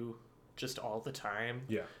to just all the time.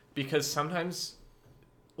 Yeah. Because sometimes,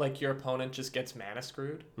 like, your opponent just gets mana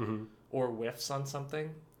screwed or whiffs on something.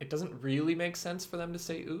 It doesn't really make sense for them to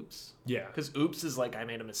say oops. Yeah. Because oops is like, I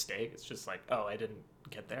made a mistake. It's just like, oh, I didn't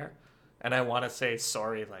get there. And I want to say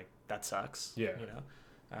sorry, like, that sucks. Yeah.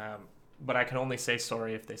 But I can only say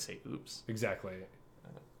sorry if they say oops. Exactly.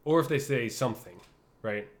 Or if they say something,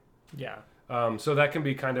 right? Yeah. So that can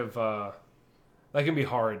be kind of, that can be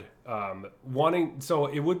hard. So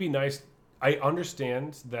it would be nice. I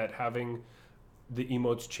understand that having the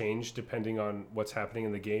emotes change depending on what's happening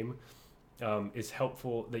in the game is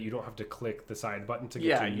helpful, that you don't have to click the side button to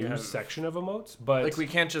get to a new section of emotes. But like, we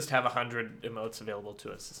can't just have 100 emotes available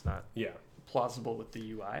to us. It's not plausible with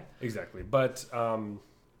the UI. Exactly. But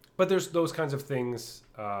But there's those kinds of things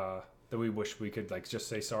that we wish we could like just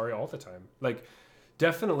say sorry all the time. Like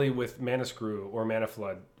definitely with Mana Screw or Mana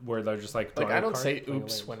Flood, where they're just like I don't say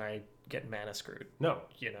oops when I get mana screwed. No,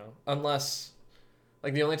 unless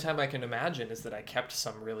like the only time I can imagine is that I kept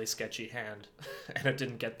some really sketchy hand and it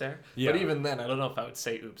didn't get there. Yeah. But even then, I don't know if I would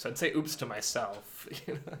say oops. I'd say oops to myself.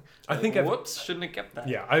 I think whoops, shouldn't have kept that.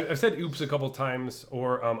 Yeah, I've said oops a couple times,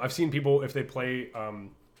 or I've seen people if they play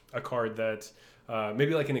a card that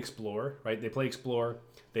maybe like an Explore, right? They play Explore.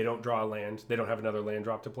 They don't draw a land. They don't have another land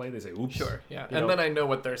drop to play. They say, oops. Sure, yeah. And then I know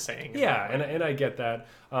what they're saying. Yeah, and I get that.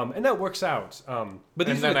 And that works out. But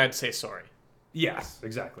then I'd say sorry. Yes,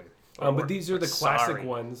 exactly. But these are the classic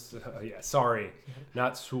ones. Sorry.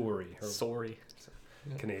 Not sorry. Sorry.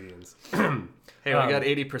 Canadians. Hey, we got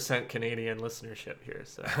 80% Canadian listenership here.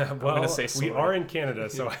 So I'm going to say sorry. We are in Canada,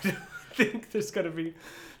 so I don't think there's going to be...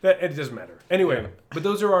 That it doesn't matter. Anyway, but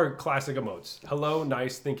those are our classic emotes. Hello,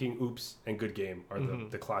 nice, thinking, oops, and good game are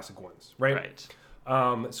the classic ones, right?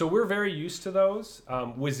 Right. So we're very used to those.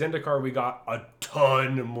 With Zendikar, we got a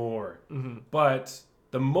ton more. But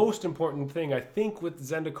the most important thing, I think, with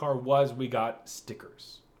Zendikar was we got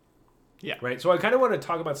stickers. Yeah. Right? So I kind of want to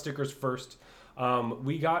talk about stickers first.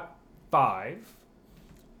 We got 5.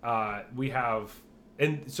 We have...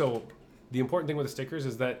 And so the important thing with the stickers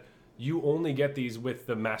is that you only get these with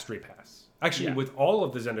the Mastery Pass. Actually, with all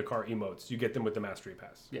of the Zendikar emotes, you get them with the Mastery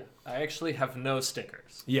Pass. Yeah. I actually have no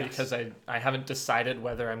stickers. Yes. Because I haven't decided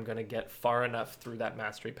whether I'm going to get far enough through that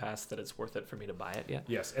Mastery Pass that it's worth it for me to buy it yet.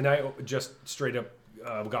 Yes. And I just straight up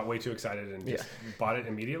got way too excited and just bought it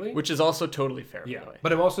immediately. Which is also totally fair, yeah. by the way.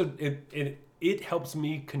 But I'm also... It helps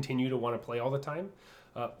me continue to want to play all the time.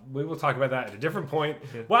 We will talk about that at a different point.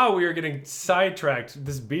 Wow, we are getting sidetracked.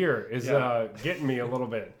 This beer is getting me a little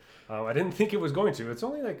bit. I didn't think it was going to. It's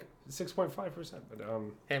only like 6.5%. But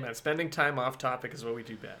hey man, spending time off topic is what we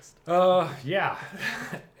do best. Yeah.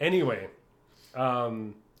 Anyway,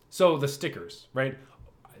 so the stickers, right?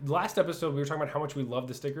 Last episode we were talking about how much we love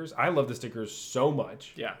the stickers. I love the stickers so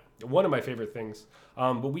much. Yeah. One of my favorite things.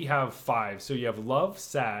 But we have 5. So you have love,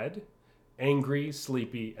 sad, angry,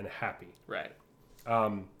 sleepy, and happy. Right.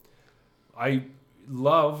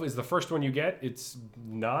 Love is the first one you get. It's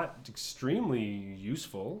not extremely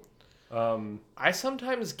useful. I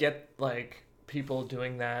sometimes get like people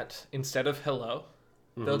doing that instead of hello.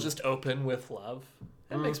 They'll just open with love.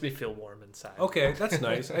 It makes me feel warm inside. Okay, that's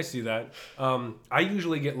nice. I see that. I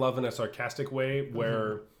usually get love in a sarcastic way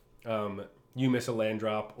where you miss a land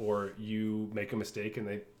drop or you make a mistake and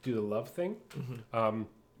they do the love thing.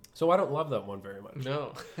 So I don't love that one very much.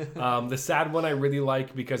 No. The sad one I really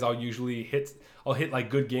like because I'll usually hit like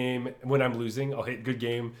good game when I'm losing. I'll hit good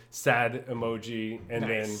game, sad emoji, and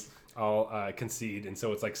then I'll concede. And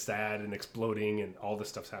so it's like sad and exploding and all this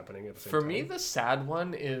stuff's happening at the same time. For me, the sad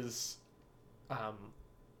one is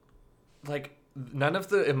like none of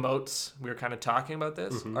the emotes, we were kind of talking about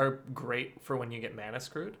this, are great for when you get mana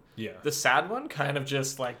screwed. Yeah. The sad one kind of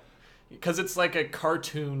just like... Because it's like a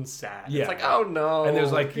cartoon sad. Yeah. It's like, oh no. And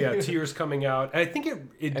there's like, tears coming out. And I think it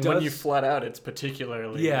and does... when you flood out, it's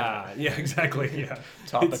particularly... Yeah, exactly. Yeah.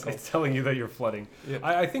 Topical. It's telling you that you're flooding. Yeah.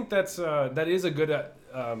 I think that is a good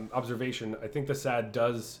observation. I think the sad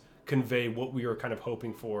does convey what we were kind of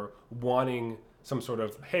hoping for, wanting some sort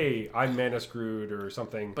of, hey, I'm mana screwed or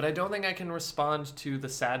something. But I don't think I can respond to the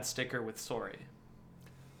sad sticker with sorry.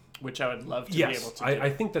 Which I would love to be able to do. I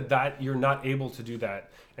think that you're not able to do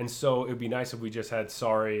that. And so it would be nice if we just had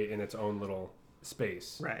sorry in its own little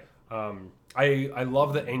space. Right. I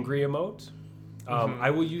love the angry emote.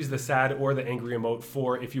 I will use the sad or the angry emote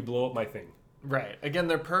for if you blow up my thing. Right. Again,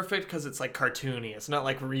 they're perfect because it's like cartoony. It's not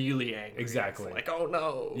like really angry. Exactly. It's like, oh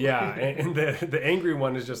no. Yeah, and the angry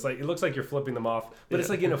one is just like, it looks like you're flipping them off, but it's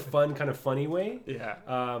like in a fun, kind of funny way. Yeah.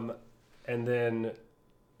 And then...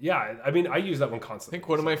 Yeah, I mean, I use that one constantly. I think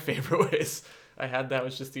one of my favorite ways I had that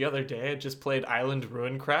was just the other day. I just played Island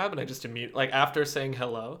Ruin Crab, and I just immediately, like, after saying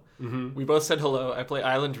hello, we both said hello. I play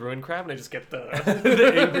Island Ruin Crab, and I just get the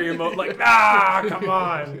the angry emote, like, come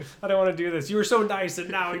on, I don't want to do this. You were so nice, and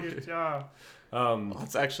now you're. Well,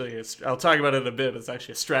 it's actually, I'll talk about it in a bit. It's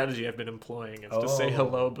actually a strategy I've been employing. Is to say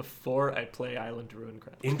hello before I play Island Ruin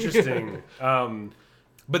Crab. Interesting.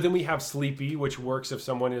 But then we have sleepy, which works if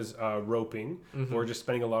someone is roping or just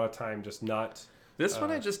spending a lot of time just not... This one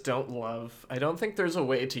I just don't love. I don't think there's a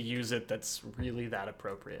way to use it that's really that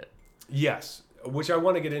appropriate. Yes, which I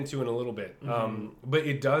want to get into in a little bit. But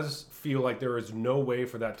it does feel like there is no way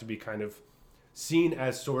for that to be kind of seen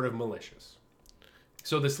as sort of malicious.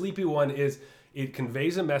 So the sleepy one is, it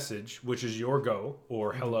conveys a message, which is your go,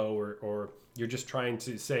 or hello, or you're just trying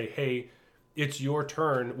to say, hey, it's your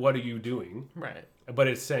turn, what are you doing? Right. but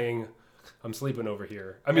it's saying, I'm sleeping over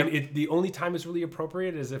here. I mean, the only time it's really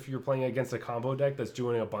appropriate is if you're playing against a combo deck that's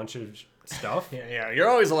doing a bunch of stuff. Yeah, you're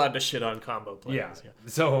always allowed to shit on combo players. Yeah.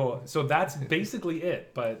 So that's basically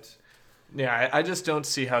it. But yeah, I just don't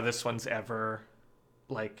see how this one's ever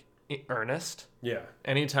like earnest. yeah.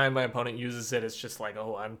 Anytime my opponent uses it, it's just like,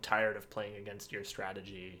 oh, I'm tired of playing against your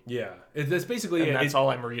strategy. Yeah. That's basically And it. that's all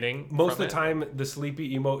I'm reading. Most of from the time, the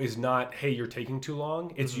sleepy emote is not, hey, you're taking too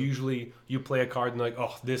long. It's usually you play a card and like,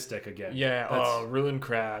 oh, this deck again. Yeah, That's- ruin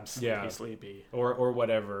crabs. Yeah. Sleepy. or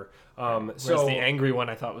whatever. Whereas So the angry one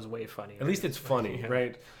I thought was way funny. at least it's funny, Yeah.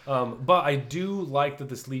 right? But I do like that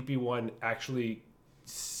the sleepy one actually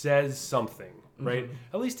says something, right?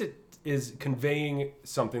 At least it is conveying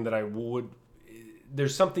something that I would.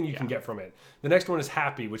 There's something you can get from it. The next one is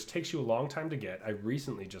happy, which takes you a long time to get. I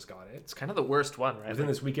recently just got it It's kind of the worst one, right? within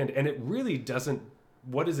this weekend, and it really doesn't.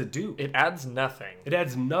 What does it do? It adds nothing. It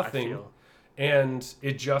adds nothing, feel. and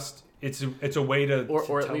it just it's a way to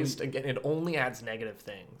Or at tell least, you- again, it only adds negative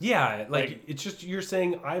things. yeah, like like- it's just you're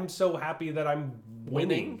saying I'm so happy that I'm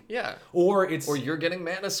winning, Yeah. or it's Or you're getting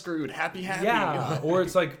mana screwed. Happy. yeah, or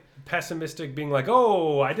it's like pessimistic, being like,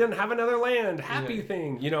 oh, I didn't have another land, happy Yeah.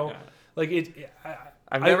 thing, you know, Yeah. like it.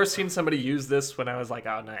 I've never seen somebody use this when I was like,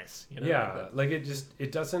 oh, nice. You know, Yeah, like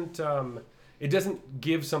it doesn't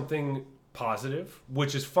give something positive,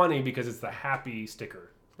 which is funny because it's the happy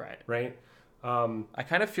sticker, Right. right? I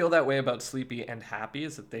kind of feel that way about Sleepy and Happy,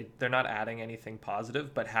 is that they're not adding anything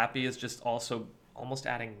positive, but Happy is just also almost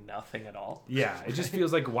adding nothing at all. Yeah, it just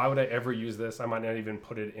feels like, why would I ever use this? I might not even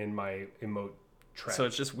put it in my emote track. So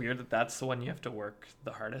it's just weird that that's the one you have to work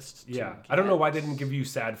the hardest to yeah, I don't know get. why they didn't give you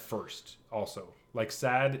sad first. Also, like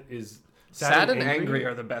sad Sad and angry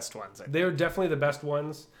are the best ones. I think. They're definitely the best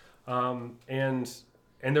ones, and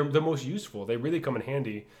they're the most useful. They really come in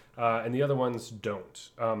handy, and the other ones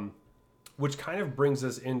don't. Which kind of brings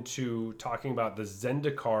us into talking about the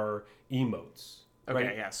Zendikar emotes. Okay,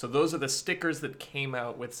 right? yeah. So those are the stickers that came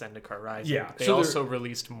out with Zendikar Rising. Yeah, They so they're- also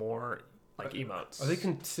released more like emotes. Are they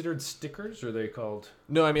considered stickers, or are they called?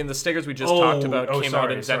 No, I mean the stickers we just Oh, talked about oh, came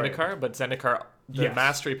sorry, out in sorry. Zendikar, but Zendikar, the Yes.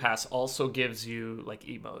 Mastery Pass also gives you like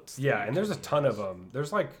emotes. Yeah, and there's a ton of them.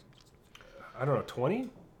 There's like, I don't know, 20?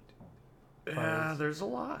 Yeah, there's a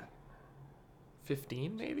lot.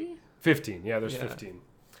 15 maybe? 15. Yeah, there's Yeah. 15.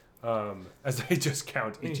 As they just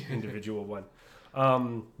count each individual one.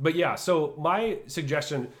 But yeah, so my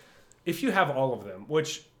suggestion, if you have all of them,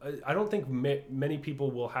 which I don't think many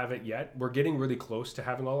people will have it yet, we're getting really close to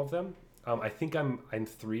having all of them. I think I'm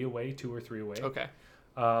 2 or 3 away. Okay.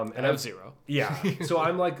 And I have 0. Yeah, so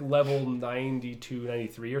I'm like level 92,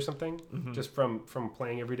 93 or something, Mm-hmm. just from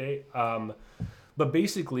playing every day. But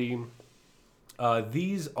basically,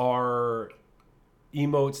 these are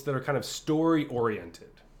emotes that are kind of story oriented,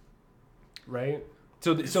 right?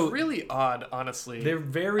 So It's really odd, honestly. they're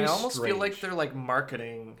very. I almost feel like strange. they're like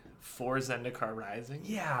marketing for Zendikar Rising.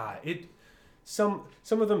 Yeah, some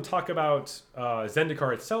of them talk about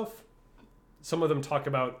Zendikar itself. Some of them talk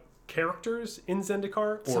about characters in Zendikar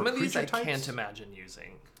or Some of these creature I types. can't imagine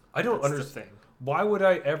using. I don't That's the understand. thing. Why would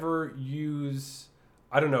I ever use?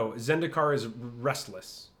 I don't know. Zendikar is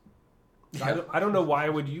restless. I don't know why I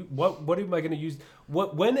would use. What am I going to use?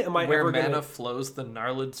 When am I Where ever mana going to? flows, the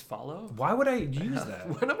Narlids follow. Why would I use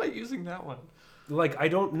that? When am I using that one? Like, I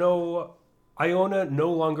don't know. Iona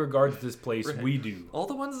no longer guards this place. Right. We do. All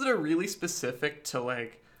the ones that are really specific to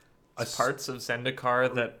like s- parts of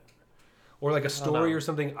Zendikar that Or like a story know. or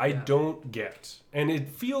something I don't get. And it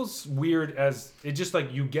feels weird as it just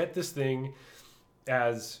like you get this thing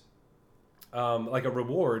as like a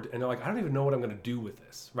reward, and they're like, I don't even know what I'm going to do with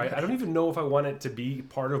this, right? I don't even know if I want it to be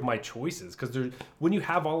part of my choices, because when you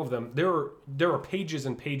have all of them, there are pages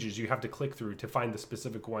and pages you have to click through to find the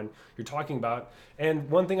specific one you're talking about. And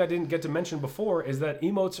one thing I didn't get to mention before is that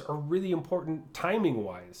emotes are really important timing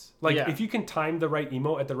wise. Like Yeah. if you can time the right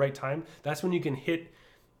emote at the right time, that's when you can hit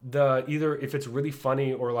the either if it's really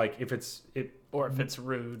funny or like if it's or if it's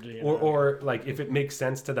rude. You know. or like if it makes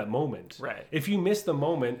sense to that moment. Right. If you miss the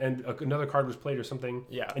moment and another card was played or something,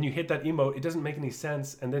 Yeah. and you hit that emote, it doesn't make any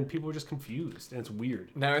sense, and then people are just confused, and it's weird.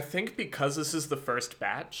 Now I think because this is the first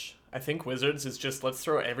batch, I think Wizards is just let's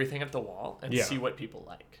throw everything at the wall and Yeah. see what people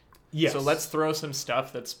like. Yes. So let's throw some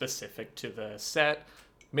stuff that's specific to the set.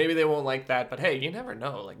 Maybe they won't like that, but hey, you never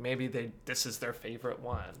know. Like maybe this is their favorite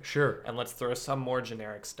one. Sure. And let's throw some more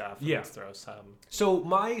generic stuff. And Yeah. Let's throw some. So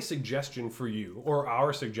my suggestion for you, or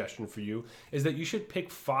our suggestion for you, is that you should pick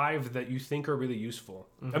 5 that you think are really useful.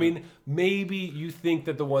 I mean, maybe you think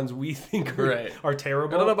that the ones we think are, Right. are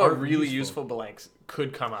terrible. I don't know about are really useful, but like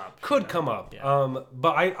could come up. Could come up. Yeah.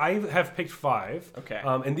 But I have picked 5. Okay.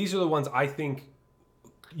 And these are the ones I think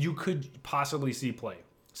you could possibly see play.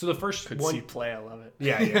 So the first Could one, see play. I love it.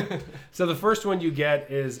 yeah. So the first one you get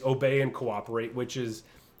is obey and cooperate, which is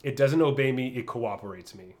it doesn't obey me, it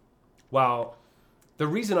cooperates me. Well, the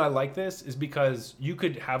reason I like this is because you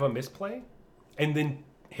could have a misplay and then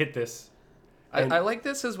hit this. I like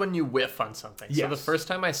this is when you whiff on something. So the Yes. first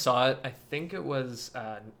time I saw it, I think it was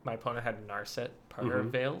my opponent had Narset, Partner of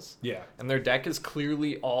Veils. Yeah. And their deck is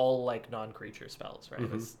clearly all like non-creature spells, right?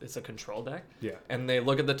 It's a control deck. Yeah. And they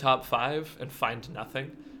look at the top 5 and find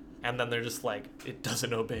nothing. And then they're just like, it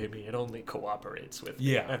doesn't obey me. It only cooperates with me.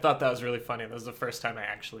 Yeah. And I thought that was really funny. That was the first time I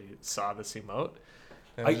actually saw this emote.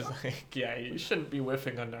 And I was just like, yeah, you shouldn't be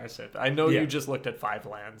whiffing on Narset. I know Yeah. you just looked at 5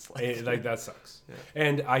 lands. Like that sucks.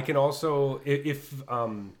 And I can also, if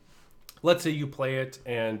let's say you play it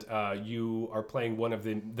and you are playing one of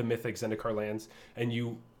the mythic Zendikar lands and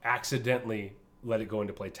you accidentally let it go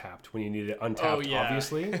into play tapped when you need it untapped,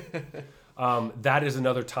 obviously. That is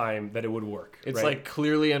another time that it would work. It's right? like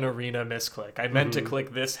clearly an arena misclick. I meant to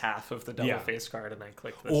click this half of the double Yeah. face card and I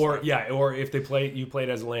clicked this. Or one. or if you play it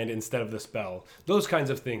as a land instead of the spell. Those kinds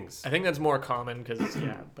of things. I think that's more common because it's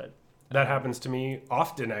but That happens to me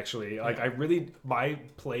often, actually. Like I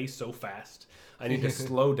play so fast. I need to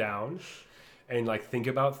slow down and like think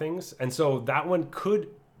about things. And so that one could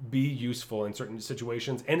be useful in certain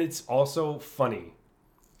situations, and it's also funny.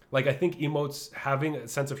 Like I think emotes having a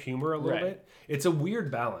sense of humor a little bit. It's a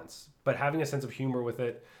weird balance, but having a sense of humor with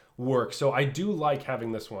it works. So I do like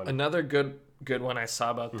having this one. Another good one I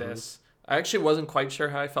saw about this. I actually wasn't quite sure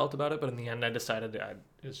how I felt about it, but in the end I decided it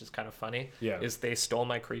was just kind of funny. Yeah. Is they stole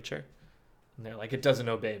my creature. And they're like, it doesn't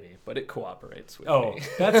obey me, but it cooperates with Oh, me.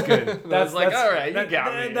 that's good. That's like, all right, you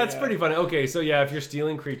got me. That's Yeah. pretty funny. Okay, so yeah, if you're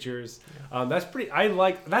stealing creatures, that's pretty.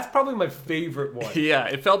 That's probably my favorite one. Yeah,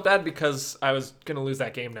 it felt bad because I was gonna lose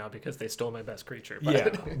that game now because they stole my best creature. But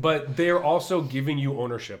Yeah, but they're also giving you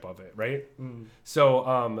ownership of it, right?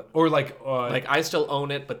 So, or like I still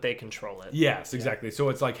own it, but they control it. yes, exactly. So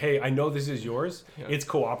it's like, hey, I know this is yours. It's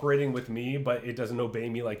cooperating with me, but it doesn't obey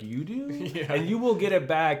me like you do. And you will get it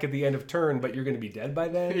back at the end of turn, but you're going to be dead by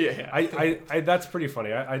then. Yeah. I that's pretty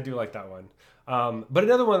funny. I do like that one. But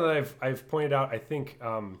another one that I've pointed out, I think,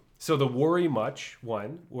 so the worry much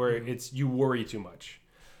one, where it's you worry too much.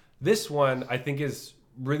 This one I think is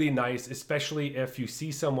really nice, especially if you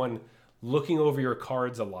see someone looking over your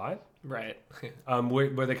cards a lot. Right.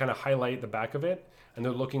 Where they kind of highlight the back of it and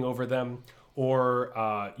they're looking over them,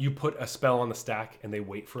 or you put a spell on the stack and they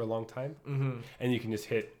wait for a long time, and you can just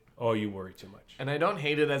hit, oh, you worry too much. And I don't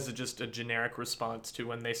hate it as just a generic response to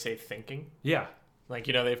when they say thinking. Yeah. Like,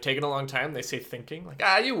 they've taken a long time, they say thinking. Like,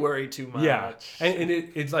 you worry too much. Yeah. And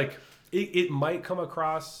it's like, it might come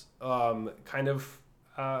across kind of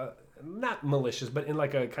not malicious, but in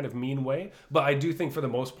like a kind of mean way. But I do think for the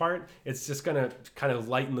most part, it's just going to kind of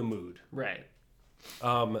lighten the mood. Right.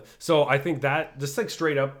 So I think that just like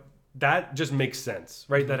straight up, that just makes sense,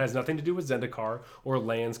 right? That has nothing to do with Zendikar or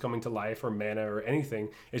lands coming to life or mana or anything.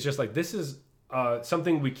 It's just like, this is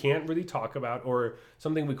something we can't really talk about or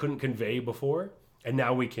something we couldn't convey before. And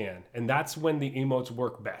now we can. And that's when the emotes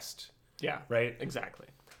work best. Yeah. Right? Exactly.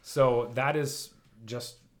 So that is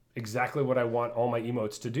just exactly what I want all my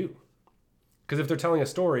emotes to do. Because if they're telling a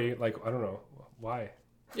story, like, I don't know, why?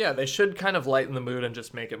 Yeah, they should kind of lighten the mood and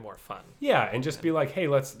just make it more fun. Yeah, and just be like, hey,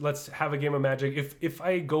 let's have a game of Magic. If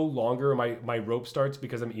I go longer, my rope starts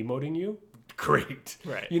because I'm emoting you, great.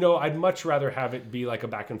 Right. I'd much rather have it be like a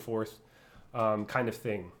back and forth kind of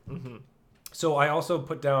thing. Mm-hmm. So I also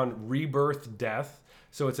put down rebirth, death.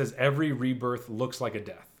 So it says every rebirth looks like a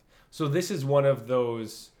death. So this is one of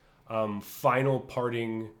those final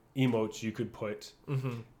parting emotes you could put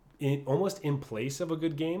almost in place of a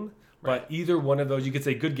good game. Right. But either one of those, you could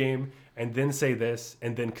say good game and then say this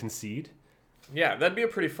and then concede. Yeah, that'd be a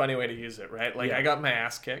pretty funny way to use it, right? Like, I got my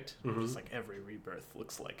ass kicked. Just like, every rebirth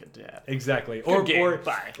looks like a death. Exactly.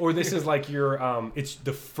 Bye. Or this is like your, it's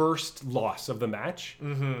the first loss of the match.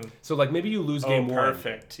 So like maybe you lose game one.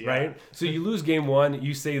 Perfect. Yeah. Right? So you lose game one,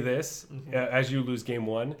 you say this as you lose game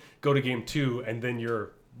one, go to game two, and then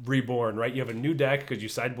you're reborn, right? You have a new deck because you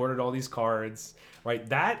sideboarded all these cards, right?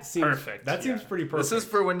 That seems perfect. That seems pretty perfect. This is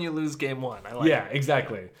for when you lose game one. I like it. Yeah,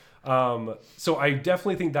 exactly. So I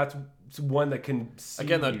definitely think that's one that can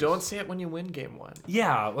again though, don't say it when you win game one.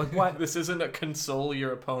 Yeah, like what? This isn't a console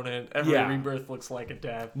your opponent. Every rebirth looks like a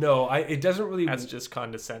death. No, it doesn't really. That's just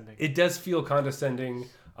condescending. It does feel condescending,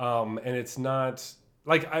 and it's not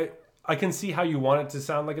like I can see how you want it to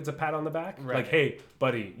sound like it's a pat on the back. Right. Like, hey,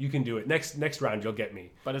 buddy, you can do it. Next round, you'll get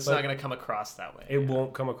me. But it's not going to come across that way. It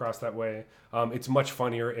won't come across that way. It's much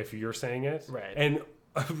funnier if you're saying it. Right. And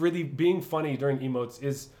really being funny during emotes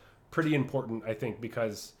is pretty important, I think,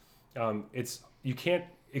 because you can't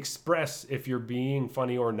express if you're being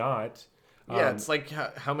funny or not. Yeah, it's like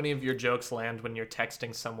how many of your jokes land when you're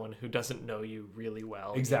texting someone who doesn't know you really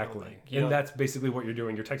well. Exactly. You know, That's basically what you're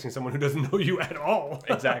doing. You're texting someone who doesn't know you at all.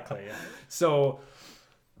 Exactly, yeah. So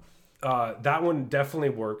that one definitely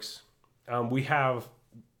works. We have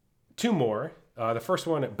two more. The first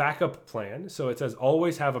one, backup plan. So it says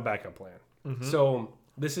always have a backup plan. Mm-hmm. So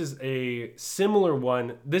this is a similar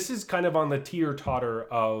one. This is kind of on the teeter-totter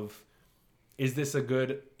of, is this a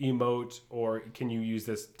good emote or can you use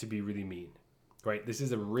this to be really mean? Right? This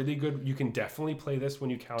is a really good, you can definitely play this when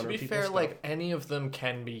you counter people's To be fair, stuff. like any of them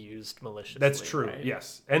can be used maliciously. That's true, right?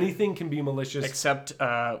 yes. Anything can be malicious. Except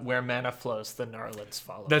where mana flows, the Gnarlids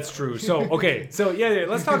follow. That's true. So, okay. So, yeah,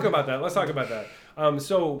 let's talk about that.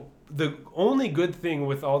 So, the only good thing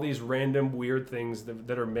with all these random weird things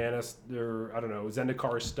that are mana, or I don't know,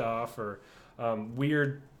 Zendikar stuff, or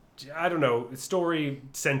weird, I don't know, story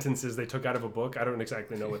sentences they took out of a book. I don't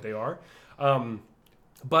exactly know what they are.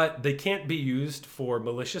 But they can't be used for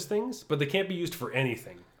malicious things, but they can't be used for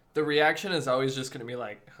anything. The reaction is always just going to be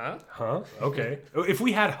like, huh? Huh? Okay. If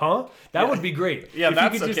we had that would be great. Yeah, if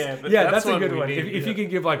that's you could okay. Yeah, that's a good we one. need, If you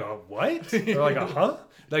could give like a what? Or like a huh?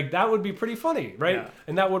 Like that would be pretty funny, right? Yeah.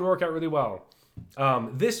 And that would work out really well.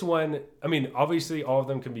 This one, I mean, obviously all of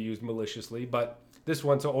them can be used maliciously, but this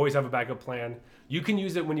one, so always have a backup plan. You can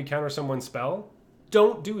use it when you counter someone's spell.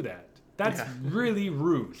 Don't do that. That's really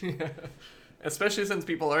rude. Yeah. Especially since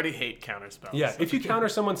people already hate counterspells. Yeah, if you counter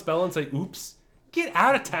someone's spell and say, oops, get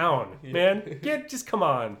out of town, man. Just come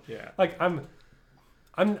on. Yeah. Like I'm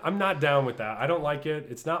not down with that. I don't like it.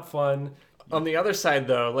 It's not fun. On the other side,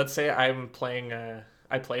 though, let's say I'm playing,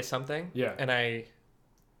 I play something. Yeah. And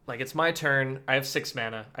it's my turn. I have 6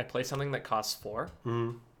 mana. I play something that costs 4.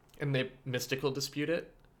 Mm-hmm. And they mystical dispute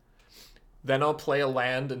it. Then I'll play a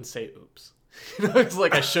land and say, oops. It's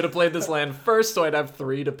like I should have played this land first, so I'd have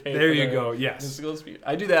 3 to pay. There you go. Yes. Mystical dispute.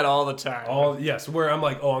 I do that all the time. Yes. Where I'm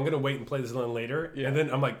like, oh, I'm gonna wait and play this land later, and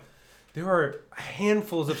then I'm like, there are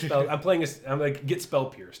handfuls of spells. I'm like, get spell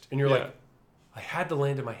pierced, and you're like, I had the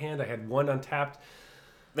land in my hand. I had 1 untapped.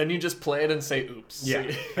 Then you just play it and say, oops. Yeah.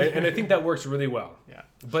 And I think that works really well. Yeah.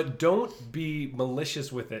 But don't be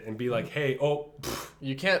malicious with it and be like, hey,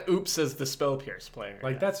 you can't oops as the spell pierce player.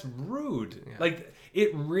 Like that's rude. Yeah. Like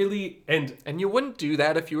it really and you wouldn't do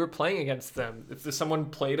that if you were playing against them. If someone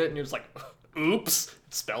played it and you're just like, oops,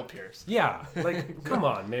 spell pierce. Yeah. Like come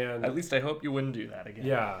on, man. At least I hope you wouldn't do that again.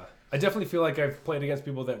 Yeah. I definitely feel like I've played against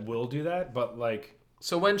people that will do that, but like.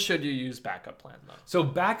 So when should you use backup plan though? So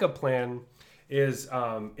backup plan is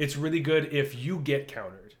it's really good if you get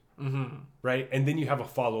countered. Mm-hmm. Right? And then you have a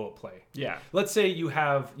follow-up play. Yeah. Let's say you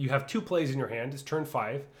have 2 plays in your hand. It's turn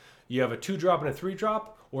 5. You have a 2-drop and a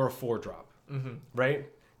 3-drop or a 4-drop. Mm-hmm. Right?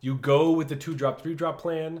 You go with the 2-drop, 3-drop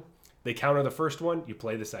plan. They counter the first one. You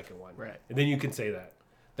play the second one. Right. And then you can say that.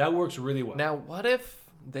 That works really well. Now, what if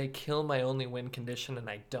they kill my only win condition and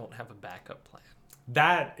I don't have a backup plan?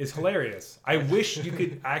 That is hilarious. I wish you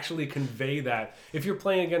could actually convey that. If you're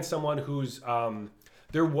playing against someone who's...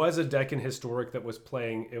 there was a deck in Historic that was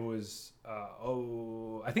playing... It was...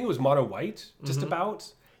 I think it was mono white, just about.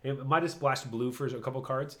 It might have splashed blue for a couple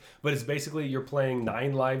cards. But it's basically you're playing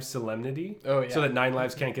 9 lives Solemnity. Oh, yeah. So that 9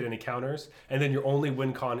 lives can't get any counters. And then your only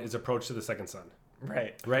win con is Approach to the Second Sun.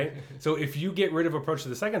 Right. Right? So if you get rid of Approach to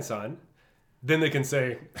the Second Sun, then they can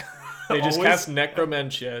say... They just cast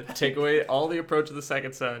Necromentia, take away all the Approach of the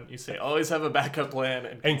Second Sun. You say, always have a backup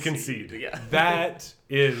plan and concede. Yeah. That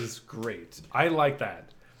is great. I like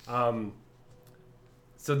that.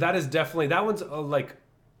 So that is definitely, that one's like,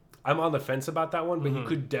 I'm on the fence about that one, but you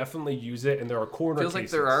could definitely use it, and there are corner Feels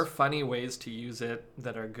cases. like there are funny ways to use it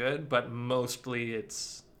that are good, but mostly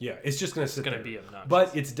it's just going to sit going there. to be obnoxious.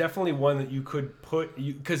 But it's definitely one that you could put,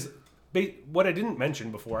 because what I didn't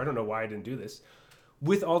mention before, I don't know why I didn't do this,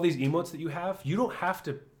 with all these emotes that you have, you don't have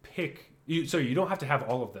to pick. You don't have to have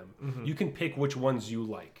all of them. Mm-hmm. You can pick which ones you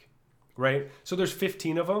like, right? So there's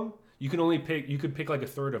 15 of them. You can only pick. You could pick like a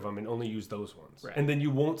third of them and only use those ones, right. And then you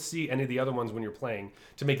won't see any of the other ones when you're playing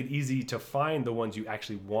to make it easy to find the ones you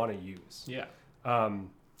actually want to use. Yeah.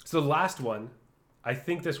 So the last one, I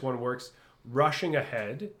think this one works. Rushing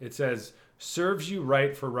ahead. It says serves you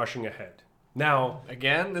right for rushing ahead. Now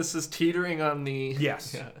again, this is teetering on the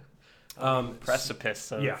yes. Yeah.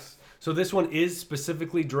 Precipice of... Yes. So this one is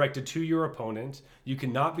specifically directed to your opponent. You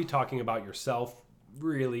cannot be talking about yourself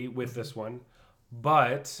really with this one,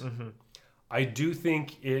 but I do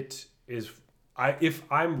think it is. If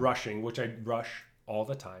I'm rushing, which I rush all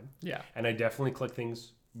the time, yeah, and I definitely click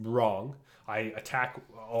things wrong. I attack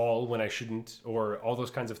all when I shouldn't, or all those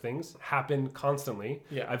kinds of things happen constantly.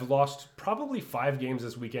 Yeah. I've lost probably 5 games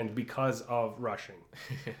this weekend because of rushing.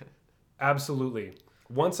 Absolutely.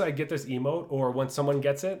 Once I get this emote, or once someone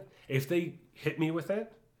gets it, if they hit me with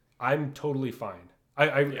it, I'm totally fine.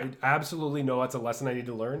 I absolutely know that's a lesson I need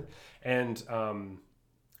to learn. And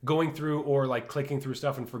going through or like clicking through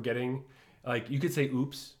stuff and forgetting, like you could say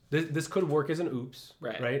oops. This could work as an oops,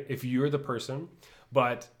 right? If you're the person.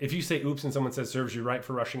 But if you say oops and someone says serves you right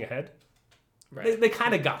for rushing ahead, they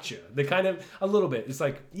kind of got you. They kind of, a little bit. It's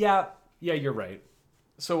like, yeah, you're right.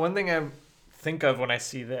 So one thing I think of when I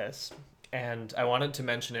see this, and I wanted to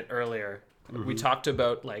mention it earlier, we talked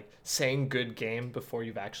about like saying good game before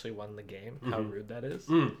you've actually won the game, how rude that is.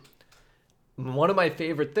 One of my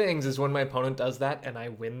favorite things is when my opponent does that and I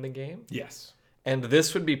win the game. Yes. And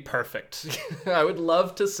this would be perfect. I would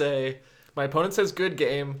love to say, my opponent says good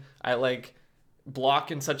game, I like block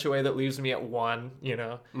in such a way that leaves me at 1,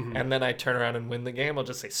 and then I turn around and win the game. I'll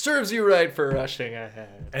just say, serves you right for rushing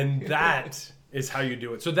ahead. And that is how you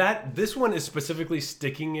do it. So this one is specifically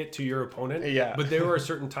sticking it to your opponent. Yeah. But there are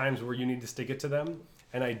certain times where you need to stick it to them.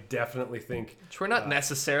 And I definitely think... Which we're not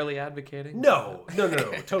necessarily advocating. No,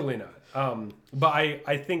 totally not. But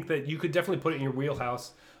I think that you could definitely put it in your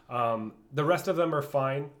wheelhouse. The rest of them are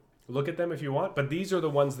fine. Look at them if you want. But these are the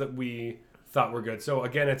ones that we thought were good. So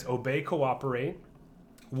again, it's obey, cooperate,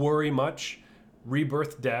 worry much,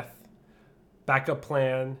 rebirth, death, backup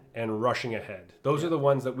plan, and rushing ahead. Those are the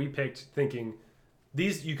ones that we picked thinking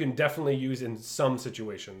these you can definitely use in some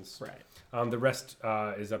situations. Right. The rest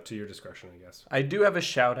is up to your discretion, I guess. I do have a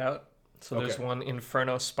shout out. So there's one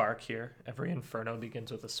Inferno Spark here. Every Inferno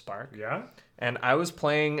begins with a spark. Yeah? And I was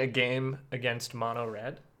playing a game against Mono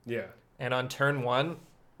Red. Yeah. And on turn 1,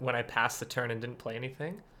 when I passed the turn and didn't play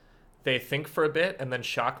anything, they think for a bit and then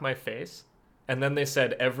shock my face. And then they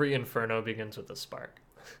said, every Inferno begins with a spark.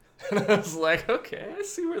 And I was like, okay, I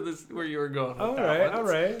see where you were going with that one. All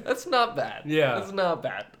right. That's not bad. Yeah. That's not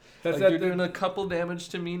bad. You're doing a couple damage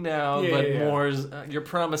to me now, more's you're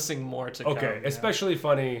promising more to come. Okay, especially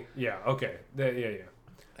funny. Yeah, okay.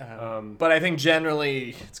 But I think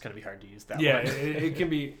generally it's going to be hard to use that one. Yeah, it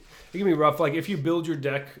can be rough. Like if you build your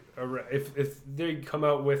deck, if they come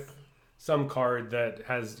out with some card that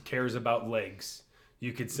cares about legs,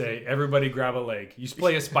 you could say everybody grab a leg. You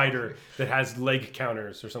play a spider that has leg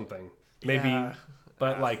counters or something, maybe.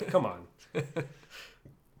 But like, come on.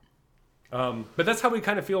 But that's how we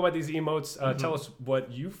kind of feel about these emotes. Tell us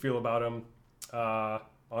what you feel about them on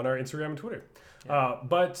our Instagram and Twitter. Yeah.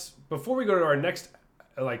 But before we go to our next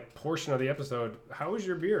portion of the episode, how was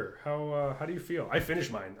your beer? How do you feel? I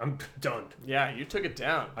finished mine. I'm done. Yeah, you took it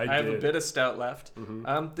down. I have a bit of stout left.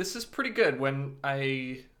 This is pretty good. When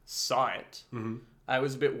I saw it, I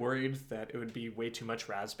was a bit worried that it would be way too much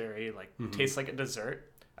raspberry, tastes like a dessert.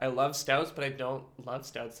 I love stouts, but I don't love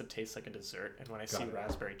stouts that taste like a dessert. And when I see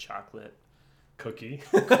raspberry chocolate cookie,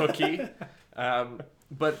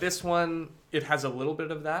 but this one, it has a little bit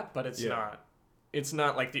of that, but it's not. It's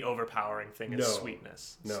not like the overpowering thing is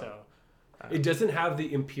sweetness. No. So, it doesn't have the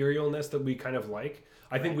imperialness that we kind of like.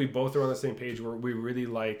 I think we both are on the same page where we really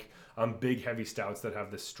like big, heavy stouts that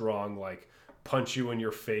have this strong, punch you in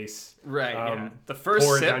your face. Right, yeah. The first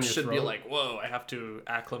sip should be like, whoa, I have to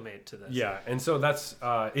acclimate to this. Yeah, and so that's,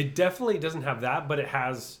 it definitely doesn't have that, but it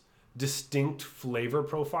has distinct flavor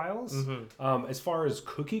profiles. As far as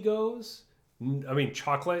cookie goes, I mean,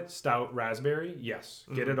 chocolate, stout, raspberry, yes,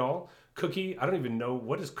 get it all. Cookie, I don't even know,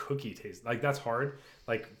 what does cookie taste like? That's hard.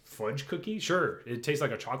 Like fudge cookie, sure, it tastes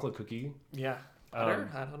like a chocolate cookie. Yeah, butter.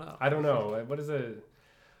 I don't know. What is it?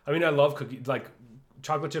 I mean, I love cookie.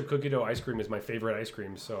 Chocolate chip cookie dough ice cream is my favorite ice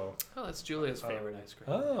cream. So that's Julia's favorite ice cream.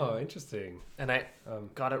 Oh, interesting. And I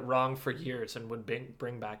got it wrong for years and would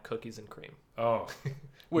bring back cookies and cream. Oh,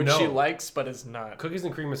 which she likes but is not. Cookies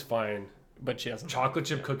and cream is fine. But she hasn't. Chocolate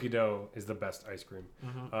chip cookie dough is the best ice cream.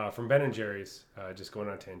 From Ben and Jerry's. Just going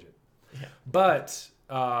on a tangent. Yeah. But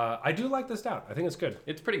I do like the stout. I think it's good.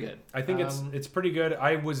 It's pretty good. I think it's pretty good.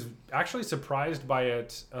 I was actually surprised by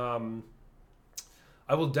it.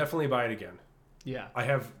 I will definitely buy it again. Yeah. I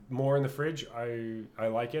have more in the fridge. I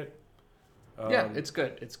like it. Yeah, it's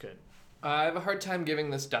good. It's good. I have a hard time giving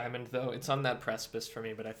this diamond though. It's on that precipice for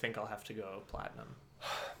me, but I think I'll have to go platinum.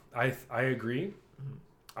 I agree.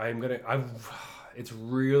 It's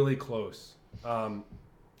really close.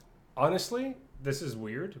 Honestly, this is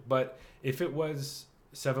weird, but if it was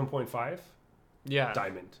 7.5,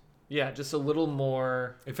 diamond. Yeah, just a little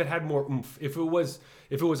more. If it had more oomph, if it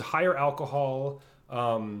was higher alcohol,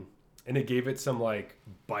 and it gave it some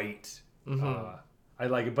bite, I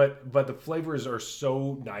like it. But the flavors are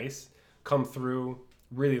so nice, come through.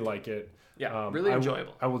 Really like it. Yeah, really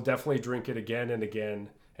enjoyable. I will definitely drink it again and again,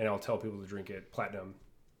 and I'll tell people to drink it platinum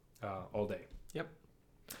all day. Yep.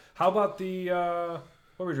 How about the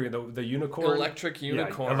what were we drinking? The unicorn, Electric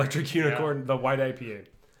Unicorn. Yeah, Electric Unicorn, the white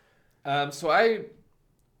IPA. So I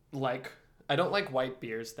don't like white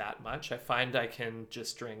beers that much. I find I can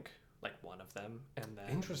just drink like one of them and then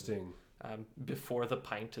Interesting. Before the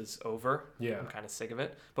pint is over. Yeah. I'm kind of sick of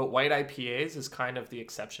it. But white IPAs is kind of the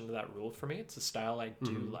exception to that rule for me. It's a style I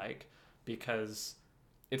do like because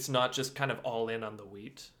it's not just kind of all in on the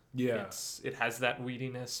wheat. Yeah. It has that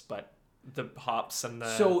wheatiness, but the hops and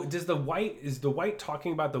the... So is the white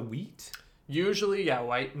talking about the wheat? Usually, yeah,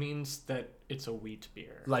 white means that it's a wheat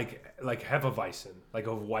beer. Like Hefeweizen, like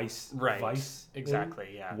a Weiss. Right. Weiss exactly,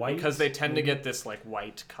 yeah. White? Because they tend to get this like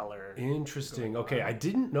white color. Interesting. Okay, I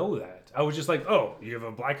didn't know that. I was just like, oh, you have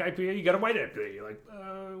a black IPA, you got a white IPA. You're like,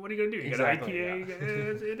 what are you gonna do? You Exactly, got an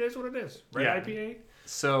IPA. It is what it is. Red Yeah. IPA.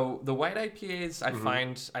 So the white IPAs, I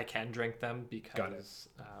find I can drink them Got it. because,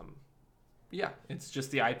 yeah, it's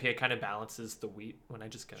just the IPA kind of balances the wheat when I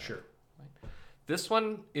just get Sure. it. This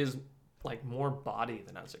one is like more body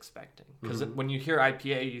than I was expecting because when you hear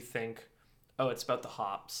IPA, you think, oh, it's about the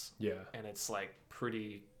hops. Yeah. And it's like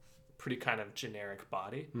pretty kind of generic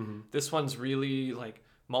body. This one's really like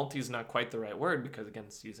malty is not quite the right word because again,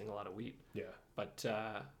 it's using a lot of wheat. Yeah. But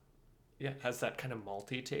yeah, it has that kind of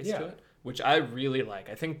malty taste Yeah. to it, which I really like.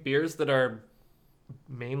 I think beers that are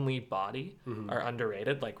mainly body are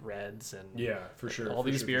underrated, like reds and Yeah, for sure. all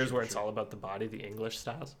for these sure, beers for sure, where for it's sure. all about the body, the English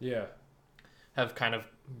styles, Yeah. have kind of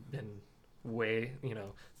been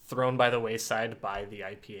thrown by the wayside by the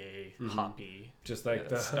IPA hoppy Just like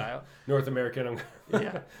the style. North American.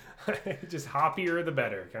 Yeah. Just hoppier the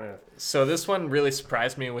better, kind of. So this one really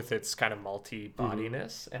surprised me with its kind of malty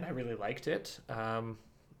bodiness, and I really liked it.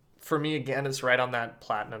 For me, again, it's right on that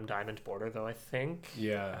platinum diamond border, though, I think.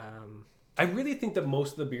 Yeah. I really think that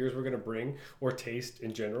most of the beers we're going to bring or taste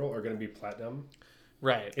in general are going to be platinum.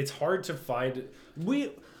 Right. It's hard to find.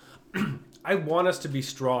 I want us to be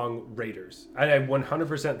strong raters. I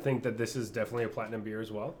 100% think that this is definitely a platinum beer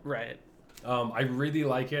as well. Right. I really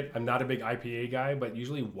like it. I'm not a big IPA guy, but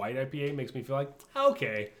usually white IPA makes me feel like,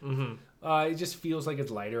 okay. It just feels like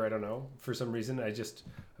it's lighter. I don't know. For some reason, I just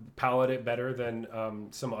palate it better than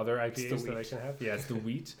some other IPAs that I can have. Yeah, it's the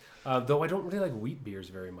wheat. Though I don't really like wheat beers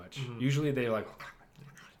very much. Usually they like...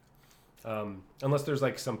 unless there's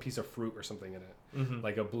like some piece of fruit or something in it.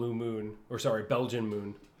 Like a Blue Moon, Belgian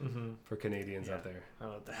Moon for Canadians out there. I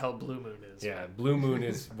don't know what the hell Blue Moon is. Yeah, Blue Moon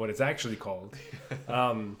is what it's actually called.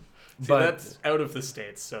 See, but that's out of the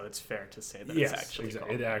States, so it's fair to say that yes, it's actually exactly.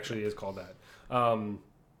 called It actually is called that.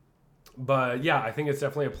 But yeah, I think it's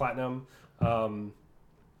definitely a platinum.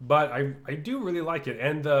 But I do really like it,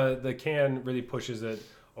 and the can really pushes it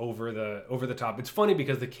over the top. It's funny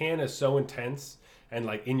because the can is so intense and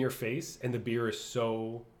like in your face, and the beer is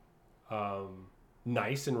so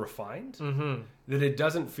nice and refined that it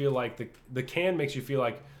doesn't feel like the can makes you feel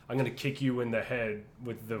like I'm gonna kick you in the head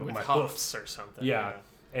with my hops hoofs or something. Yeah.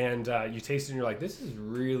 And you taste it and you're like, this is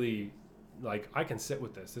really, like, I can sit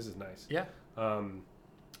with this. This is nice. Yeah.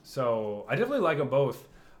 So I definitely like them both.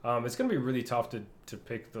 It's going to be really tough to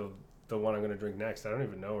pick the one I'm going to drink next. I don't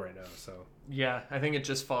even know right now. So Yeah, I think it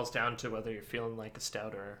just falls down to whether you're feeling like a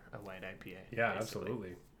stout or a white IPA. yeah, basically.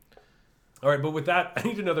 absolutely. All right, but with that, I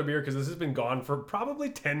need another beer because this has been gone for probably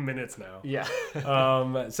 10 minutes now. Yeah.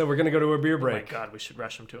 So we're going to go to a beer Oh my break. God, we should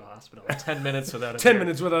rush him to a hospital. 10 minutes without a 10 beer.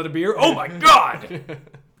 minutes without a beer? Oh my God!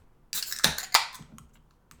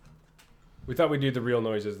 We thought we'd do the real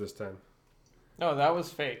noises this time. No, that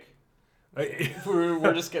was fake.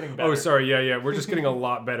 We're just getting better. Oh, sorry. Yeah. We're just getting a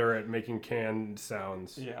lot better at making canned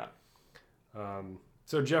sounds. Yeah.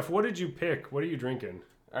 So, Jeff, what did you pick? What are you drinking?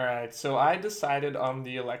 All right, so I decided on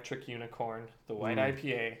the Electric Unicorn, the white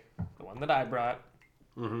IPA, the one that I brought.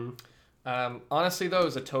 Honestly, though, it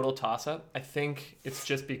was a total toss-up. I think it's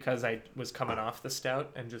just because I was coming off the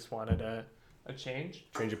stout and just wanted a change.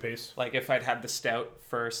 Change of pace. Like, if I'd had the stout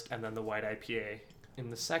first and then the white IPA in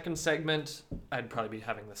the second segment, I'd probably be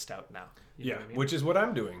having the stout now. You know what I mean? Which is what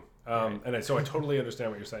I'm doing. Right. And so I totally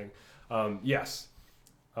understand what you're saying. Yes.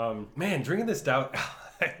 Man, drinking this stout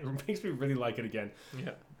it makes me really like it again.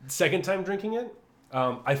 Yeah. Second time drinking it,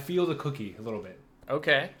 I feel the cookie a little bit.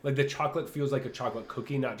 Okay. Like the chocolate feels like a chocolate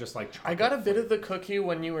cookie, not just like chocolate. I got a bit of the cookie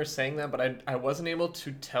when you were saying that, but I wasn't able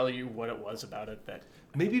to tell you what it was about it that...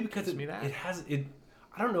 Maybe because gives me that. it has...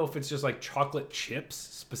 I don't know if it's just like chocolate chips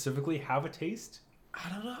specifically have a taste. I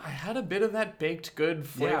don't know. I had a bit of that baked good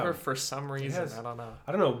flavor for some reason. has- I don't know.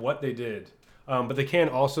 I don't know what they did. But the can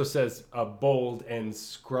also says bold and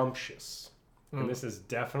scrumptious. And this is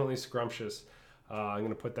definitely scrumptious. I'm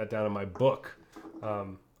gonna put that down in my book.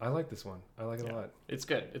 I like this one. I like it a lot. It's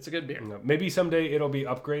good. It's a good beer. Maybe someday it'll be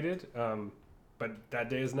upgraded, but that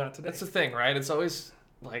day is not today. That's the thing, right? It's always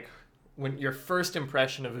like when your first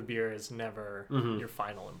impression of a beer is never your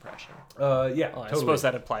final impression. Yeah, Well, I totally. suppose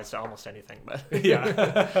that applies to almost anything, but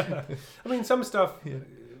Yeah. I mean, some stuff.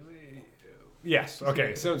 Yes.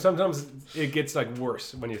 Okay. So sometimes it gets like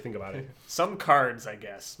worse when you think about it. some cards, I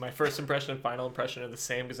guess. My first impression and final impression are the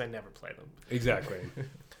same because I never play them. Exactly.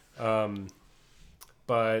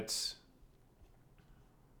 But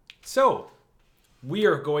so we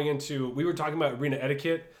are going into. We were talking about arena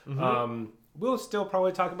etiquette. We'll still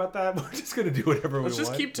probably talk about that. We're just gonna do whatever we want. Let's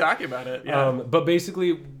just keep talking about it. Yeah. But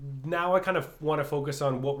basically, now I kind of want to focus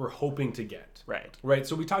on what we're hoping to get. Right. Right.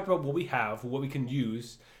 So we talked about what we have, what we can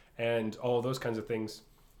use, and all of those kinds of things.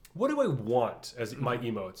 What do I want as my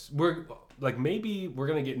emotes? We're like, maybe we're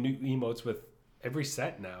gonna get new emotes with every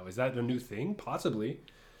set now. Is that a new thing? Possibly.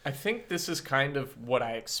 I think this is kind of what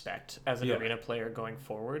I expect as an arena player going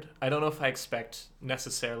forward. I don't know if I expect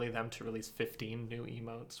necessarily them to release 15 new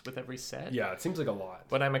emotes with every set. Yeah, it seems like a lot.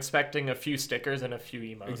 But I'm expecting a few stickers and a few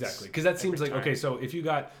emotes. Exactly. Because that seems like, time. okay, so if you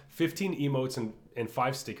got 15 emotes and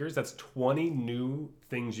 5 stickers, that's 20 new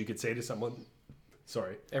things you could say to someone.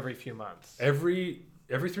 Sorry. Every few months. Every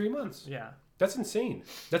 3 months. Yeah. That's insane.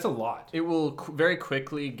 That's a lot. It will very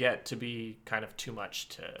quickly get to be kind of too much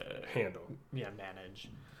to Handle. manage.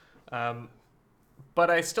 But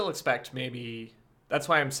I still expect maybe... That's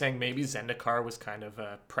why I'm saying maybe Zendikar was kind of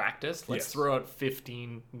a practice. Let's throw out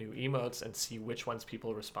 15 new emotes and see which ones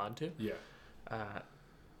people respond to. Yeah.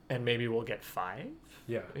 And maybe we'll get 5.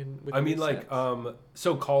 Yeah. With I mean, these like, sets.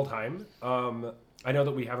 so Kaldheim, I know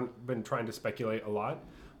that we haven't been trying to speculate a lot,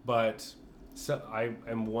 but so I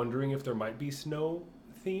am wondering if there might be snow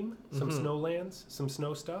theme, some snowlands, some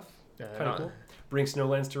snow stuff. Kind of cool. Bring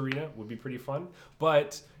snowlands to arena would be pretty fun.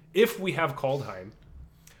 But if we have Kaldheim,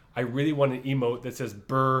 I really want an emote that says,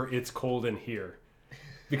 "Brr, it's cold in here."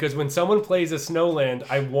 Because when someone plays a snowland,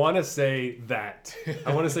 I want to say that.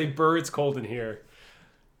 I want to say, "Brr, it's cold in here."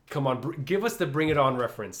 Come on, give us the Bring It On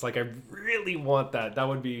reference. Like, I really want that. That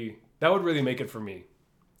would really make it for me.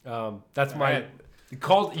 That's my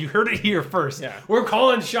called. You heard it here first. Yeah. We're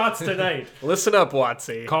calling shots tonight. Listen up,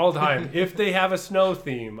 Watsy. Kaldheim. If they have a snow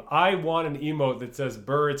theme, I want an emote that says,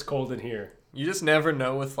 "Brr, it's cold in here." You just never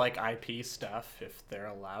know with like IP stuff if they're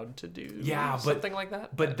allowed to do something like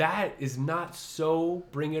that. But that is not so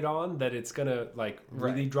Bring It On that it's gonna like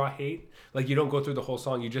really draw hate. Like, you don't go through the whole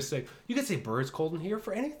song. You just say, you can say "Brr, it's cold in here"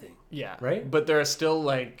 for anything. Yeah. Right? But there are still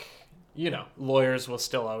like, lawyers will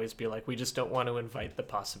still always be like, we just don't want to invite the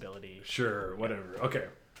possibility. Sure, whatever. Okay,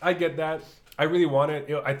 I get that. I really want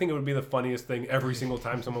it. I think it would be the funniest thing every single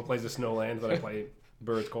time someone plays a Snowland that I play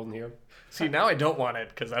 "Brr, it's cold in here." See, now I don't want it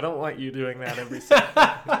because I don't want you doing that every single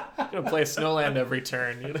time. You're going to play Snowland every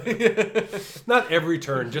turn. Not every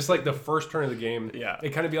turn, just like the first turn of the game. Yeah.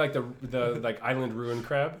 It kind of be like the like Island Ruin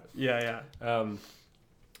Crab. Yeah.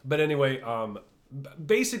 But anyway,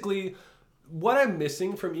 basically, what I'm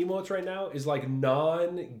missing from emotes right now is like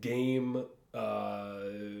non-game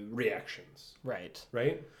reactions. Right.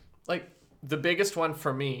 Right? Like, the biggest one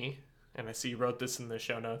for me, and I see you wrote this in the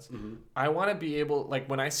show notes, I want to be able, like,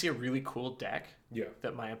 when I see a really cool deck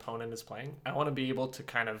that my opponent is playing, I want to be able to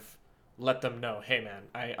kind of let them know, hey, man,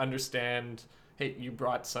 I understand, hey, you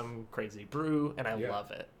brought some crazy brew, and I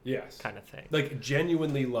love it. Yes. Kind of thing. Like,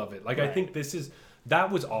 genuinely love it. Like, I think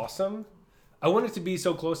that was awesome. I want it to be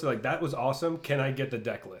so close to, like, that was awesome. Can I get the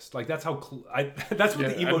deck list? Like, that's how that's what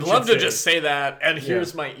the emote I'd love should to say. just say that, and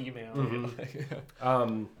here's my email.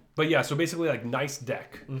 But yeah, so basically, like, nice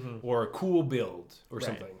deck or a cool build or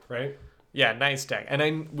something, right? Yeah, nice deck.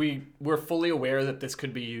 And we're fully aware that this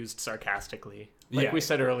could be used sarcastically. Like we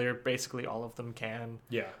said earlier, basically all of them can.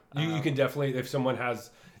 Yeah. You can definitely, if someone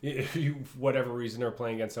has, if you, for whatever reason, are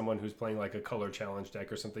playing against someone who's playing like a color challenge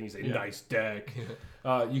deck or something, you say, nice deck.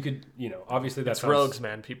 You could, obviously that's rogues,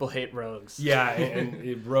 man. People hate rogues. Yeah,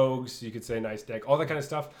 and rogues, you could say nice deck, all that kind of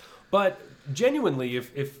stuff. But genuinely,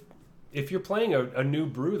 if you're playing a new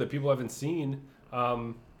brew that people haven't seen,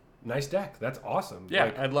 nice deck. That's awesome. Yeah,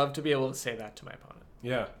 like, I'd love to be able to say that to my opponent.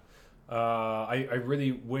 Yeah. I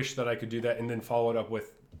really wish that I could do that and then follow it up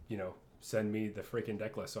with, send me the freaking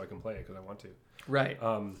deck list so I can play it because I want to. Right.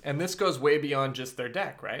 And this goes way beyond just their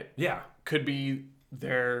deck, right? Yeah. Could be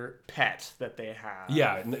their pet that they have.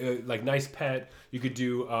 Yeah, like nice pet. You could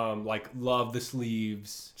do like love the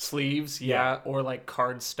sleeves. Sleeves, yeah. Or like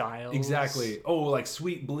card styles. Exactly. Oh, like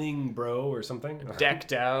sweet bling, bro, or something.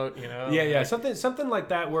 Decked out, Yeah, something like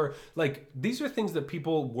that. Where like these are things that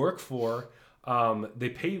people work for. They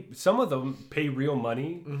pay, some of them pay real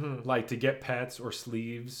money, like to get pets or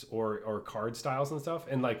sleeves or card styles and stuff,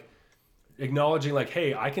 and like acknowledging like,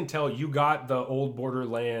 hey, I can tell you got the old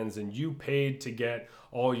Borderlands and you paid to get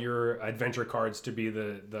all your adventure cards to be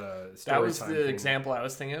the story That was time the thing. example I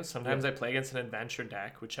was thinking of. Sometimes I play against an adventure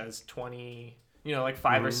deck which has 20, like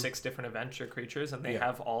 5 or 6 different adventure creatures, and they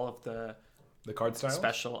have all of the card styles,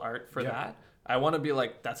 special art for that. I want to be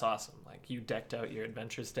like, that's awesome. Like, you decked out your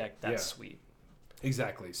adventures deck. That's sweet.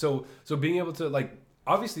 Exactly. So being able to, like,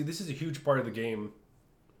 obviously this is a huge part of the game,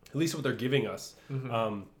 at least what they're giving us.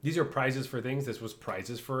 These are prizes for things. This was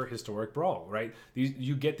prizes for Historic Brawl, right?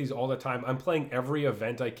 You get these all the time. I'm playing every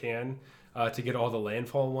event I can to get all the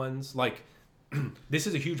landfall ones. Like, this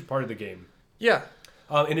is a huge part of the game. Yeah.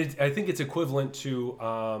 And I think it's equivalent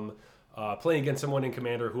to playing against someone in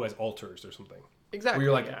Commander who has altars or something. Exactly. Where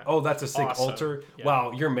you're like, oh, that's a sick Awesome. altar. Yeah.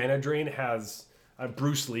 Wow, your mana drain has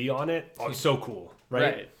Bruce Lee on it. Oh, so cool,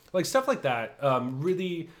 right? Like stuff like that.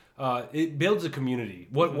 Really, it builds a community.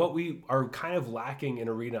 What we are kind of lacking in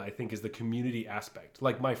Arena, I think, is the community aspect.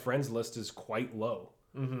 Like, my friends list is quite low.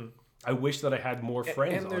 I wish that I had more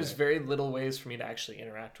friends. And there's very little ways for me to actually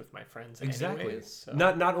interact with my friends. Exactly. Anyways, so.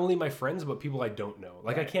 Not only my friends, but people I don't know.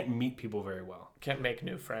 Like, I can't meet people very well. Can't make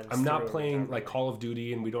new friends. I'm not playing like Call of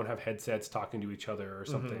Duty and we don't have headsets talking to each other or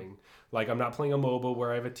something. Like, I'm not playing a MOBA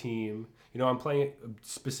where I have a team. I'm playing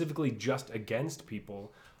specifically just against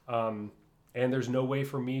people. And there's no way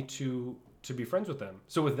for me to be friends with them.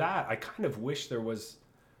 So with that, I kind of wish there was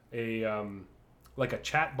a like a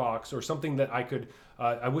chat box or something that I could.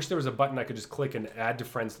 I wish there was a button I could just click and add to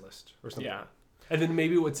friends list or something. Yeah. And then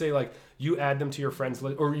maybe it would say like, you add them to your friends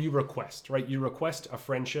list, or you request, right? You request a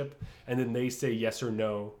friendship, and then they say yes or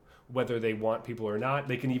no whether they want people or not.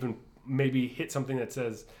 They can even maybe hit something that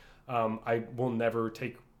says, I will never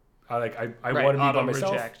take. I want to be by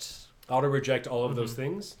myself. Auto reject all of those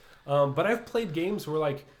things. But I've played games where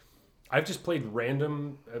like I've just played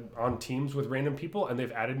random on teams with random people, and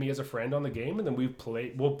they've added me as a friend on the game, and then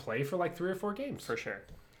we'll play for like 3 or 4 games For sure.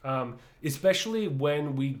 especially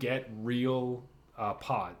when we get real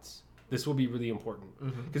pods. This will be really important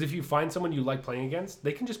because if you find someone you like playing against,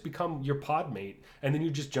 they can just become your pod mate, and then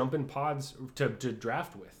you just jump in pods to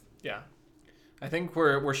draft with. Yeah. I think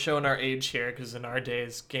we're showing our age here, because in our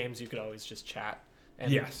days, games you could always just chat.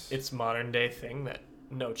 And it's modern day thing that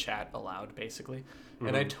no chat allowed, basically.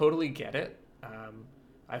 And I totally get it.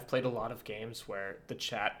 I've played a lot of games where the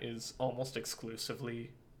chat is almost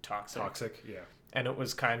exclusively toxic. Yeah. And it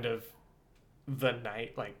was kind of the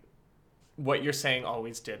night, like, what you're saying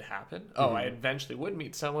always did happen. I eventually would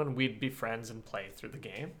meet someone, we'd be friends and play through the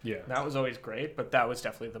game. Yeah. That was always great, but that was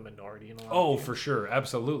definitely the minority in a lot of games. For sure.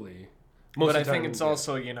 Absolutely. But I think it's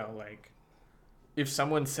also, like, if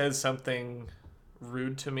someone says something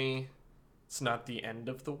rude to me, it's not the end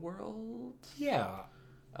of the world. Yeah.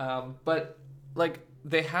 But, like,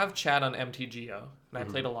 they have chat on MTGO, and I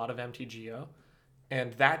played a lot of MTGO,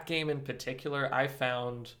 and that game in particular I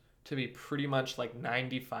found to be pretty much like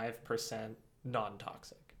 95%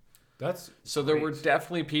 non-toxic. So there were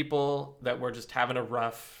definitely people that were just having a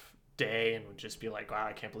rough day and would just be like, wow,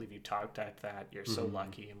 I can't believe you talked at that. You're so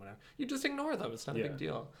lucky and whatever. You just ignore them. It's not a big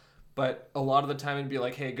deal. But a lot of the time it'd be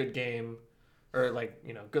like, hey, good game. Or like,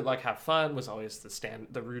 good luck, have fun was always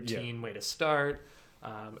the routine way to start.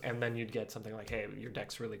 And then you'd get something like, hey, your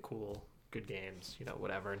deck's really cool. Good games,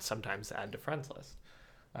 whatever. And sometimes add to friends list.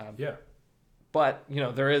 But,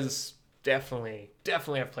 there is definitely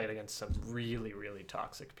I've played against some really, really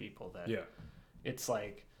toxic people that it's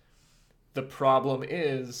like, the problem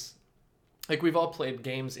is, like, we've all played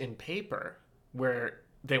games in paper where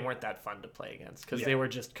they weren't that fun to play against because they were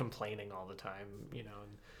just complaining all the time,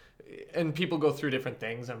 and people go through different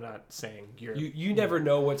things. I'm not saying you never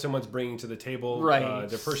know what someone's bringing to the table, right?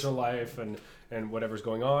 Their personal life and whatever's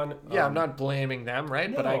going on. I'm not blaming them, right?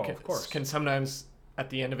 No, but I of course. can sometimes at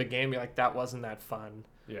the end of a game be like, that wasn't that fun.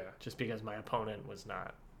 Yeah. Just because my opponent was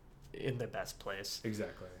not in the best place.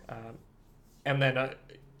 Exactly. And then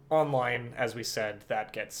online, as we said,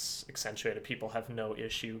 that gets accentuated. People have no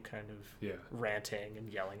issue kind of ranting and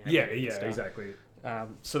yelling at you. Yeah, exactly.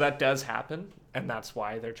 So that does happen, and that's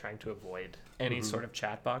why they're trying to avoid any sort of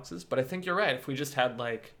chat boxes. But I think you're right. If we just had,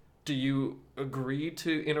 like, do you agree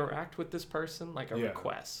to interact with this person? Like a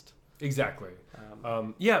request. Exactly.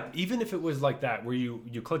 Even if it was like that, where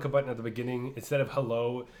you click a button at the beginning, instead of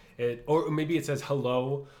hello, or maybe it says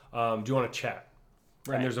hello, do you want to chat?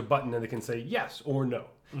 Right. And there's a button and they can say yes or no.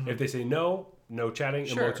 If they say no chatting,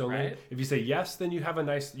 emotes only. Right. If you say yes, then you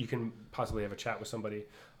can possibly have a chat with somebody.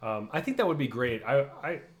 I think that would be great.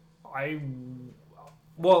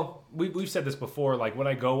 well, we've said this before. Like when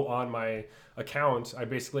I go on my account, I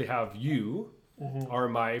basically have you are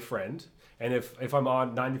my friend, and if I'm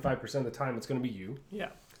on 95% of the time, it's going to be you. Yeah.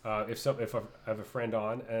 If I have a friend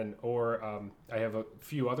on, or I have a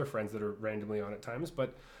few other friends that are randomly on at times,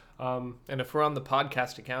 but and if we're on the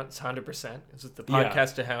podcast account, it's 100%. It's just the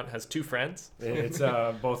podcast account has 2 friends. It's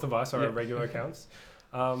both of us are our regular accounts.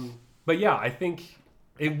 But yeah, I think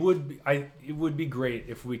it would be great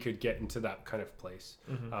if we could get into that kind of place.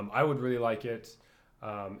 I would really like it,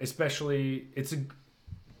 especially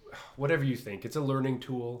whatever you think. It's a learning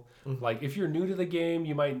tool. Like if you're new to the game,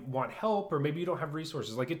 you might want help, or maybe you don't have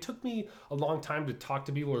resources. Like it took me a long time to talk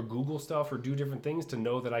to people or Google stuff or do different things to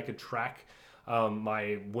know that I could track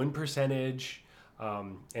my win percentage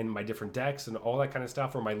and my different decks and all that kind of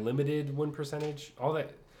stuff, or my limited win percentage, all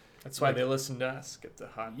that. That's why they listen to us, get the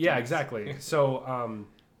hot Yeah, takes. exactly. So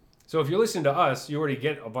if you're listening to us, you already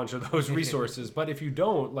get a bunch of those resources. But if you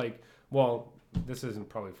don't, this isn't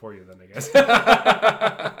probably for you then, I guess.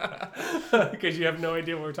 Because you have no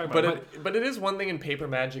idea what we're talking about. But it is one thing in Paper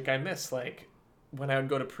Magic I miss, like when I would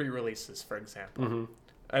go to pre-releases, for example.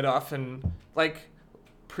 I'd often,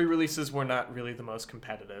 pre-releases were not really the most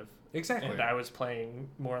competitive. Exactly. And I was playing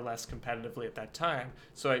more or less competitively at that time.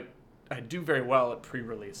 So I do very well at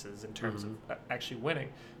pre-releases in terms of actually winning.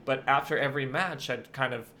 But after every match, I'd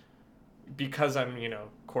kind of, because I'm,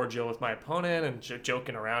 cordial with my opponent and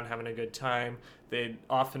joking around, having a good time, they'd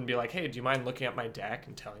often be like, hey, do you mind looking at my deck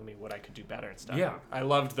and telling me what I could do better and stuff? Yeah. I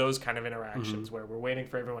loved those kind of interactions where we're waiting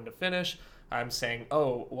for everyone to finish. I'm saying,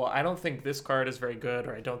 oh, well, I don't think this card is very good,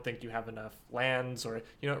 or I don't think you have enough lands, or,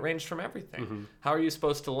 it ranged from everything. How are you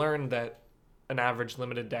supposed to learn that an average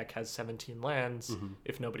limited deck has 17 lands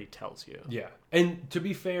if nobody tells you? Yeah. And to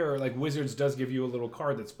be fair, Wizards does give you a little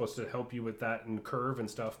card that's supposed to help you with that and curve and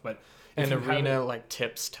stuff, but and Arena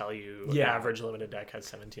tips tell you an average limited deck has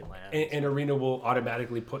 17 lands. And Arena will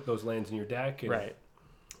automatically put those lands in your deck. And, right.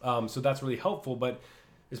 So that's really helpful, but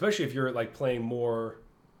especially if you're playing more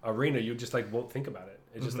Arena, you just won't think about it.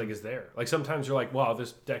 It just is there. Sometimes you're like, wow,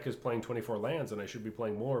 this deck is playing 24 lands and I should be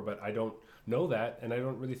playing more, but I don't know that and I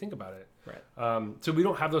don't really think about it. Right. So we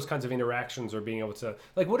don't have those kinds of interactions or being able to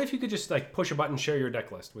what if you could just push a button, share your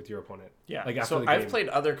deck list with your opponent? Yeah. After so the game. I've played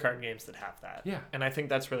other card games that have that. Yeah. And I think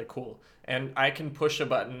that's really cool. And I can push a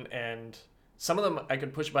button, and some of them I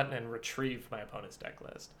could push a button and retrieve my opponent's deck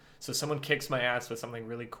list. So someone kicks my ass with something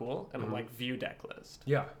really cool and I'm like, view deck list.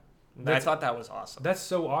 Yeah. And I thought that was awesome. That's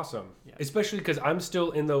so awesome. Yeah. Especially because I'm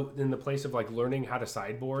still in the place of learning how to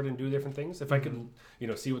sideboard and do different things. If I could,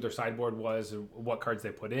 see what their sideboard was, or what cards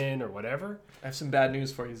they put in, or whatever. I have some bad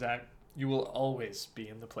news for you, Zach. You will always be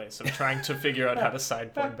in the place of trying to figure out how to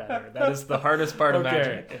sideboard better. That is the hardest part of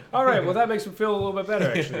Magic. All right. Well, that makes me feel a little bit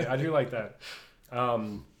better, actually. I do like that.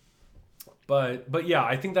 But yeah,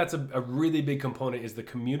 I think that's a really big component is the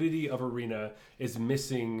community of Arena is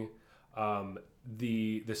missing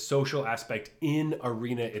the social aspect in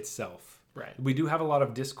Arena itself. Right. We do have a lot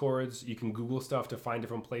of Discords. You can Google stuff to find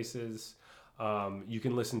different places. You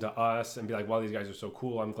can listen to us and be like, wow, these guys are so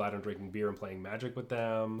cool. I'm glad I'm drinking beer and playing Magic with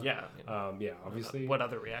them. Yeah. Yeah, obviously. What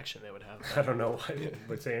other reaction they would have? I don't know why they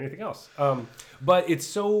would say anything else. But it's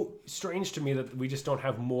so strange to me that we just don't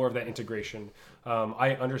have more of that integration.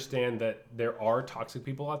 I understand that there are toxic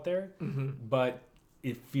people out there, but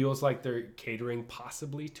it feels like they're catering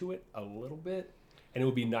possibly to it a little bit. And it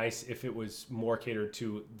would be nice if it was more catered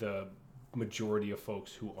to the majority of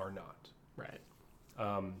folks who are not. Right.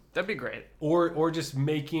 That'd be great. Or just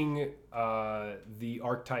making the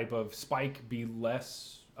archetype of Spike be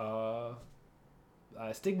less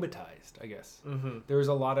stigmatized, I guess. There's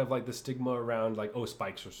a lot of the stigma around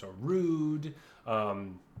Spikes are so rude.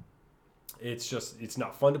 It's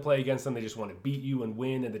not fun to play against them. They just want to beat you and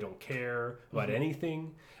win, and they don't care about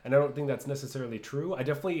anything. And I don't think that's necessarily true. I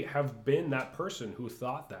definitely have been that person who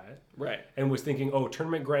thought that. Right. And was thinking, oh,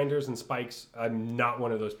 tournament grinders and Spikes, I'm not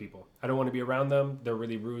one of those people. I don't want to be around them. They're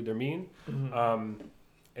really rude. They're mean. And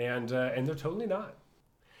they're totally not.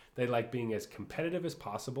 They like being as competitive as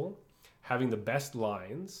possible, having the best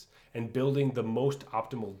lines, and building the most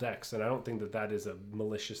optimal decks. And I don't think that is a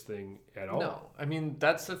malicious thing at all. No. I mean,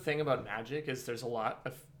 that's the thing about Magic is there's a lot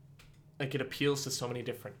of, it appeals to so many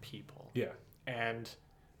different people. Yeah. And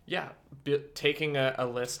yeah, taking a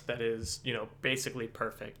list that is, basically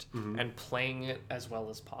perfect and playing it as well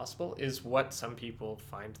as possible is what some people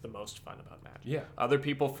find the most fun about Magic. Yeah. Other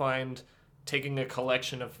people find taking a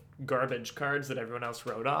collection of garbage cards that everyone else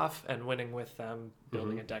wrote off and winning with them,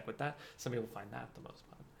 building a deck with that. Some people find that the most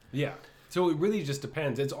fun. Yeah. So it really just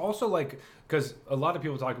depends. It's also because a lot of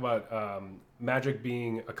people talk about Magic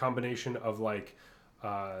being a combination of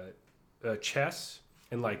chess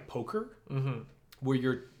in like poker,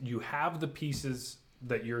 where you have the pieces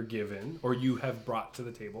that you're given or you have brought to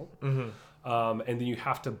the table, and then you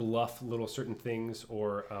have to bluff little certain things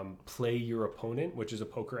or play your opponent, which is a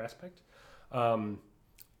poker aspect.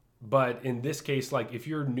 But in this case, like if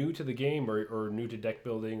you're new to the game or new to deck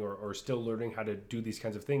building or still learning how to do these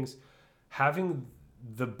kinds of things, having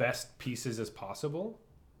the best pieces as possible,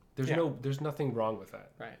 there's nothing wrong with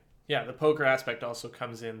that. Right. Yeah, the poker aspect also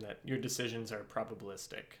comes in that your decisions are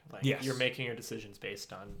probabilistic. Like you're making your decisions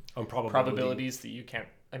based on probabilities that you can't.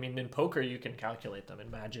 I mean, in poker you can calculate them. In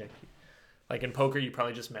Magic, like in poker, you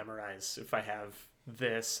probably just memorize if I have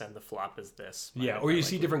this and the flop is this. Yeah, or you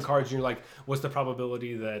see different cards and you're like, what's the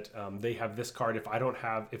probability that they have this card if I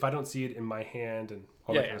don't see it in my hand and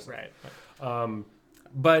all that kind of stuff. Right.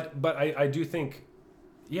 But I do think,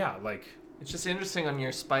 like. It's just interesting on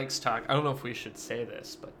your Spikes talk. I don't know if we should say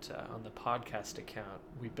this, but on the podcast account,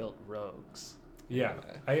 we built rogues. Yeah,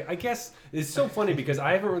 I guess it's so funny because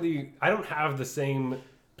I don't have the same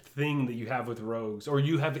thing that you have with rogues, or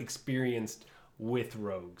you have experienced with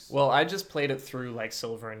rogues. Well, I just played it through like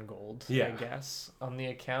silver and gold, I guess, on the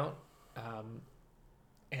account.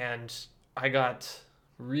 And I got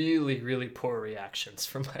really, really poor reactions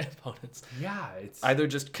from my opponents. Yeah, it's either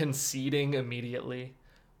just conceding immediately,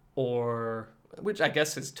 or which I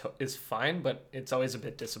guess is fine, but it's always a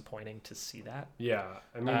bit disappointing to see that. Yeah,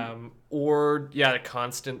 I mean, or a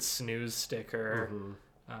constant snooze sticker,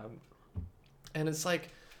 and it's like,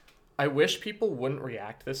 I wish people wouldn't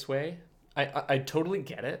react this way. I totally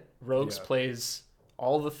get it. Rogues plays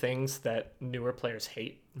all the things that newer players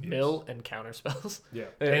hate: mill and counter spells. Yeah,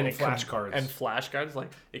 and flashcards. And flashcards,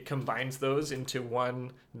 like it combines those into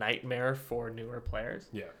one nightmare for newer players.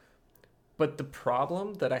 Yeah. But the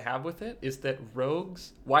problem that I have with it is that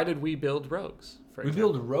rogues. Why did we build rogues? We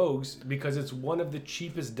build rogues because it's one of the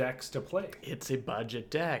cheapest decks to play. It's a budget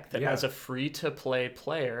deck that has a free-to-play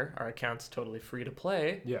player. Our account's totally free to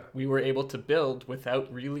play. Yeah. We were able to build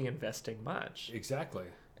without really investing much. Exactly.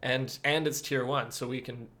 And it's tier 1, so we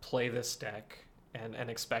can play this deck and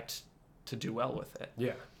expect to do well with it.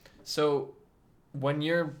 Yeah. So when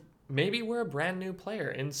maybe we're a brand new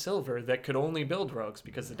player in silver that could only build rogues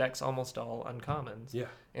because the deck's almost all uncommons. Yeah.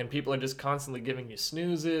 And people are just constantly giving you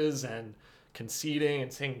snoozes and conceding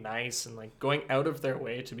and saying nice and like going out of their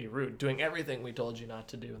way to be rude, doing everything we told you not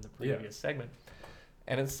to do in the previous segment.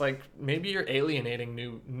 And it's like, maybe you're alienating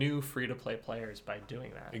new free-to-play players by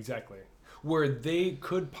doing that. Exactly. Where they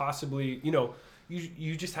could possibly,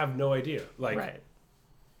 you just have no idea. Like, right.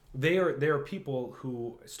 They are people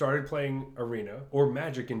who started playing Arena or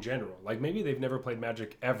Magic in general. Like maybe they've never played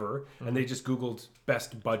Magic ever, and they just Googled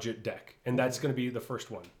best budget deck, and that's going to be the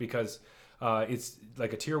first one because it's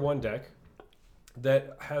like a tier 1 deck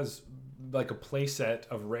that has like a play set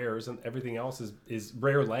of rares, and everything else is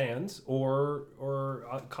rare lands or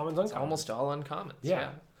commons, uncommons. It's almost all uncommons. Yeah.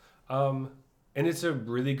 And it's a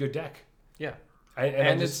really good deck. Yeah.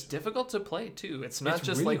 And it's difficult to play too. It's not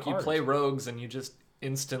just really like hard. You play rogues and you just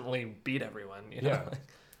instantly beat everyone. Yeah.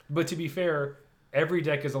 But to be fair, every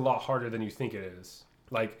deck is a lot harder than you think it is.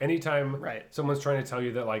 Like anytime someone's trying to tell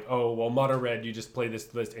you that like, oh, well, mono red, you just play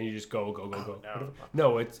this list and you just go.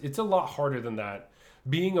 No, it's a lot harder than that.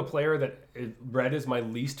 Being a player that red is my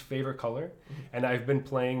least favorite color, and I've been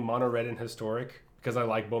playing mono red in Historic because I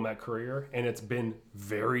like Bomat Courier, and it's been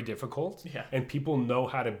very difficult. Yeah. And people know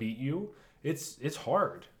how to beat you. It's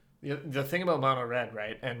hard. The thing about mono red,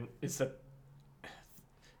 right, and it's that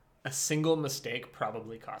a single mistake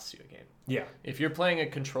probably costs you a game. Yeah. If you're playing a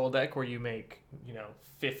control deck where you make,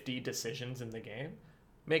 50 decisions in the game,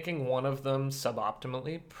 making one of them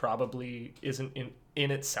suboptimally probably isn't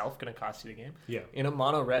in itself going to cost you the game. Yeah. In a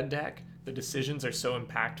mono red deck, the decisions are so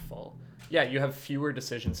impactful. Yeah, you have fewer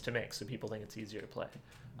decisions to make, so people think it's easier to play.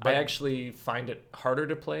 But I actually find it harder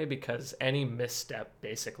to play because any misstep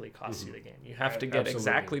basically costs you the game. You have to get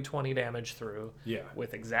exactly 20 damage through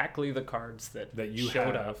with exactly the cards that you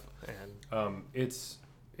showed up. And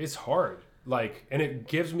it's hard. Like, and it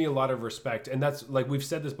gives me a lot of respect. And that's like we've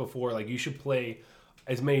said this before. Like, you should play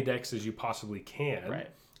as many decks as you possibly can.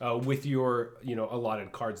 With your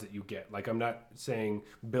allotted cards that you get. Like, I'm not saying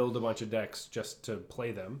build a bunch of decks just to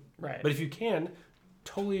play them. Right. But if you can,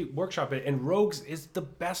 totally workshop it. And Rogues is the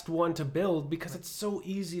best one to build because it's so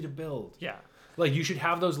easy to build. Yeah. Like, you should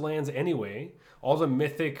have those lands anyway. All the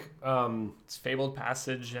mythic... it's Fabled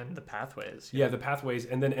Passage and the Pathways. Yeah, the Pathways.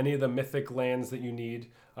 And then any of the mythic lands that you need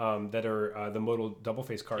that are the modal double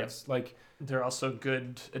face cards. Like, they're also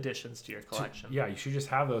good additions to your collection. You should just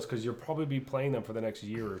have those because you'll probably be playing them for the next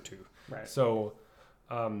year or two. Right. So,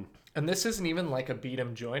 And this isn't even like a beat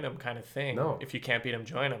 'em, join 'em kind of thing. No. If you can't beat 'em,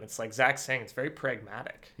 join 'em. It's like Zach's saying, it's very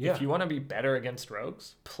pragmatic. Yeah. If you want to be better against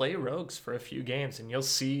rogues, play rogues for a few games and you'll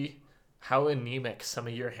see how anemic some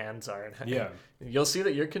of your hands are. And Yeah. you'll see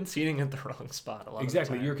that you're conceding at the wrong spot a lot Exactly. of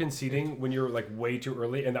the time. You're conceding when you're like way too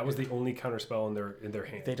early, and that was the only counterspell in their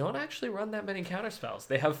hand. They don't actually run that many counterspells.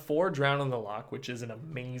 They have 4 Drown on the Lock, which is an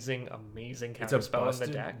amazing, amazing It's a counterspell in busted,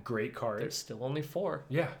 the deck. great card. There's still only 4.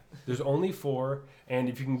 Yeah, there's only 4, and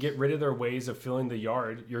if you can get rid of their ways of filling the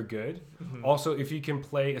yard, you're good. Mm-hmm. Also, if you can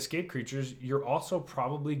play escape creatures, you're also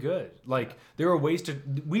probably good. Like, there are ways to...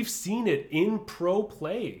 We've seen it in pro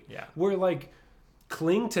play. Yeah. Where, like,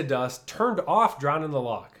 Cling to Dust turned off Drown in the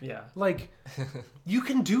Lock. Yeah. Like, you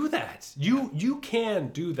can do that. You can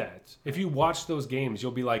do that. If you watch those games,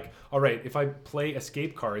 you'll be like, all right, if I play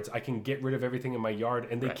escape cards, I can get rid of everything in my yard,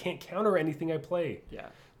 and they Right. can't counter anything I play. Yeah.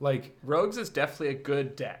 Like, Rogues is definitely a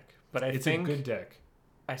good deck, but I it's think a good deck.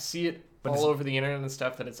 I see it But all it's- over the internet and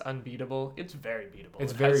stuff that it's unbeatable. It's very beatable.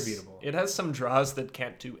 It's It very has- beatable. It has some draws that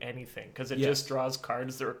can't do anything because it Yes. just draws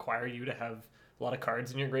cards that require you to have a lot of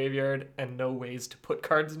cards in your graveyard and no ways to put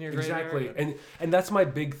cards in your Exactly. graveyard. And that's my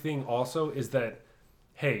big thing also is that,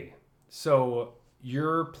 hey, so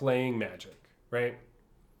you're playing Magic, right?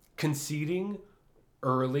 Conceding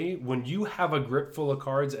early when you have a grip full of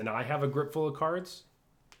cards and I have a grip full of cards,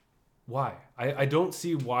 why? I don't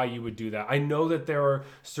see why you would do that. I know that there are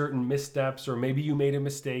certain missteps, or maybe you made a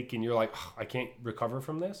mistake and you're like, "Ugh, I can't recover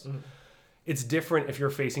from this. It's different if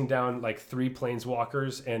you're facing down like 3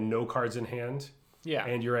 planeswalkers and no cards in hand. Yeah.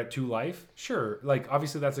 And you're at 2 life. Sure. Like,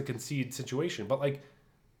 obviously that's a concede situation, but like,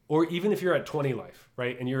 or even if you're at 20 life,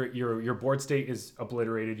 right? And your board state is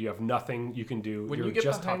obliterated. You have nothing you can do. When you're you get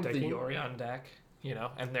just behind top the decking. Yorion deck, you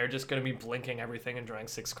know, and they're just going to be blinking everything and drawing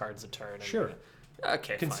 6 cards a turn. And Sure.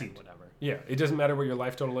 Okay, Concede. fine, whatever. Yeah, it doesn't matter what your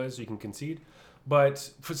life total is, you can concede.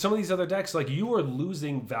 But for some of these other decks, like, you are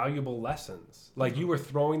losing valuable lessons. Like, you were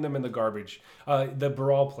throwing them in the garbage. The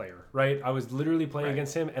Baral player, right? I was literally playing Right.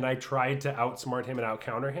 against him, and I tried to outsmart him and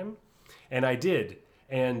outcounter him. And I did.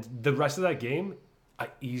 And the rest of that game, I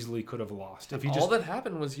easily could have lost. If he All just... that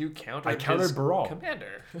happened was you countered I countered his Baral.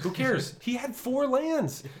 commander. Who cares? He had 4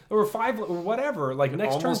 lands or 5 or whatever. Like,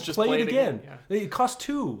 next turn, almost just play play it it again. again, It costs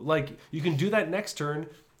 2. Like, you can do that next turn.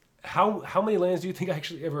 How many lands do you think I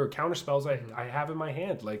actually ever counter spells I have in my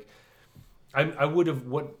hand? Like, I would have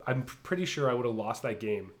I'm pretty sure I would have lost that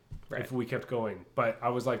game Right. if we kept going. But I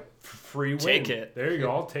was like, free win. Take it. There you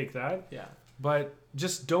go. I'll take that. Yeah. But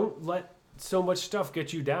just don't let so much stuff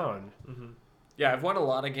get you down. Yeah, I've won a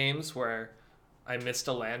lot of games where I missed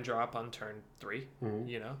a land drop on turn 3,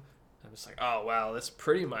 you know? I'm just like, oh, wow, this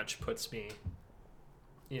pretty much puts me,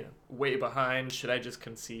 you know, way behind. Should I just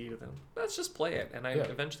concede? Then let's just play it, and I Yeah.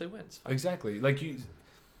 eventually win. It's fine. Exactly. Like,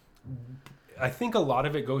 I think a lot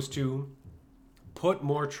of it goes to put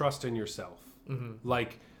more trust in yourself.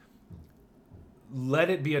 Like, let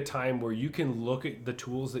it be a time where you can look at the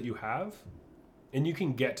tools that you have and you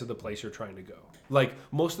can get to the place you're trying to go. Like,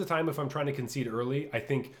 most of the time, if I'm trying to concede early, I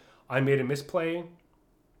think I made a misplay.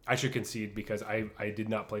 I should concede because I did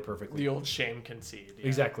not play perfectly. The old shame concede. Yeah.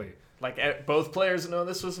 Exactly. Like, both players know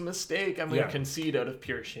this was a mistake. I'm going to Yeah. concede out of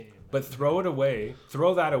pure shame. But throw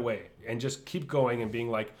that away, and just keep going and being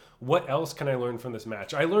like, what else can I learn from this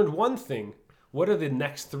match? I learned one thing. What are the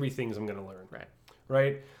next 3 things I'm going to learn? Right.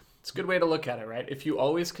 Right? It's a good way to look at it, right? If you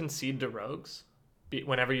always concede to rogues,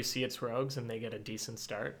 whenever you see it's rogues and they get a decent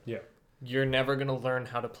start, Yeah. you're never going to learn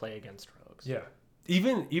how to play against rogues. Yeah.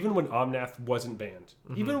 Even when Omnath wasn't banned.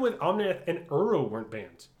 Even when Omnath and Uro weren't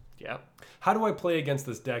banned. Yep. How do I play against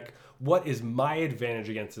this deck? What is my advantage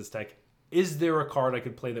against this deck? Is there a card I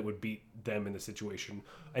could play that would beat them in the situation?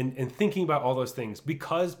 And thinking about all those things,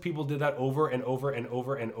 because people did that over and over and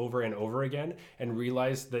over and over and over again and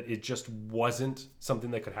realized that it just wasn't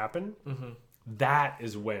something that could happen, that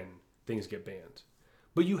is when things get banned.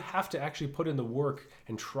 But you have to actually put in the work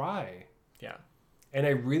and try. Yeah. And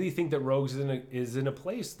I really think that Rogues is in a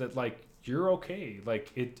place that, like, you're okay. Like,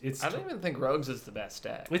 it's I don't even think rogues is the best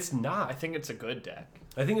deck. it's not. I think it's a good deck.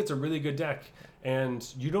 I think it's a really good deck, and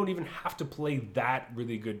you don't even have to play that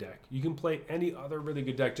really good deck. You can play any other really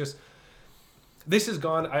good deck. Just this is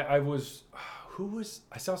gone. I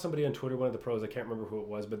saw somebody on Twitter, one of the pros. I can't remember who it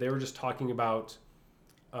was, but they were just talking about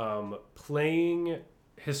playing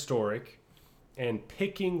historic and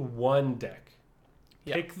picking one deck.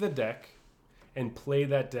 Yeah. Pick the deck and play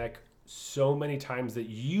that deck so many times that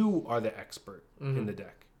you are the expert in the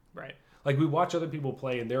deck. Right. Like, we watch other people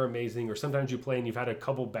play and they're amazing, or sometimes you play and you've had a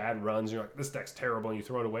couple bad runs and you're like, this deck's terrible, and you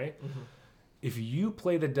throw it away. if you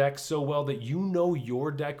play the deck so well that you know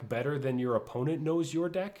your deck better than your opponent knows your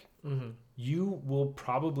deck, you will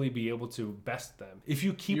probably be able to best them. If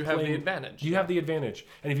you keep playing, have the advantage. You have the advantage.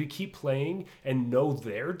 And if you keep playing and know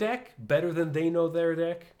their deck better than they know their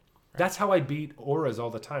deck, that's how I beat auras all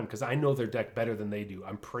the time, because I know their deck better than they do.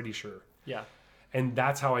 I'm pretty sure. Yeah. And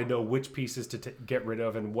that's how I know which pieces to get rid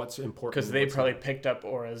of and what's important. Because they probably picked up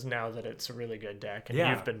auras now that it's a really good deck, and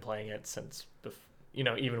Yeah. you've been playing it since,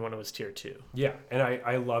 even when it was tier 2. Yeah, and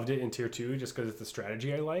I loved it in tier 2 just because it's the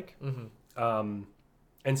strategy I like.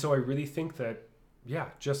 And so I really think that,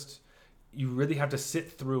 you really have to sit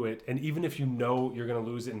through it. And even if you know you're going to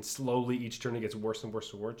lose it and slowly each turn it gets worse and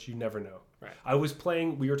worse and worse, you never know. Right.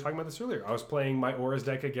 We were talking about this earlier. I was playing my auras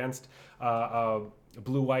deck against a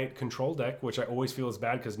blue-white control deck, which I always feel is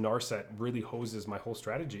bad because Narset really hoses my whole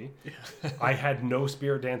strategy. Yeah. I had no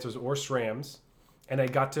Spirit Dancers or SRAMs. And I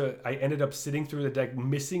ended up sitting through the deck,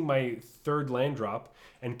 missing my third land drop,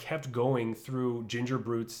 and kept going through Ginger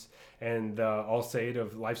Brutes and Alseid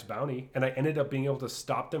of Life's Bounty. And I ended up being able to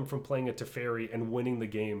stop them from playing a Teferi and winning the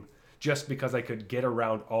game just because I could get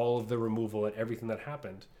around all of the removal and everything that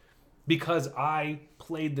happened. Because I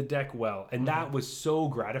played the deck well. And that was so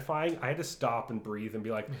gratifying. I had to stop and breathe and be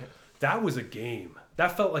like, that was a game.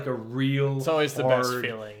 That felt like a real It's always the best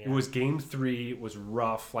feeling. Yeah. It was game 3. It was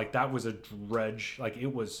rough. Like, that was a dredge. Like,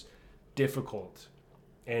 it was difficult.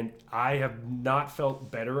 And I have not felt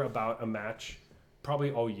better about a match probably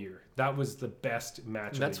all year. That was the best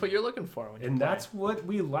match. And that's what you're looking for when you play. That's what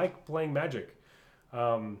we like playing Magic.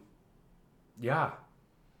 Yeah.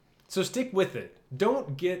 So stick with it.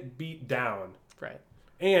 Don't get beat down. Right.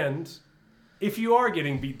 And if you are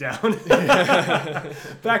getting beat down,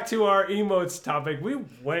 back to our emotes topic. We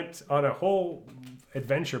went on a whole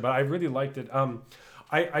adventure, but I really liked it.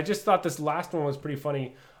 I just thought this last one was pretty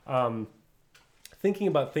funny. Thinking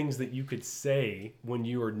about things that you could say when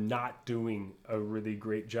you are not doing a really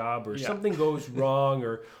great job, or something goes wrong,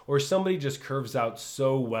 or somebody just curves out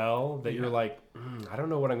so well that you're like, I don't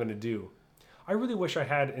know what I'm going to do. I really wish I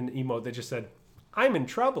had an emote that just said, I'm in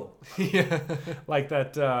trouble. Like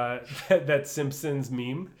that that Simpsons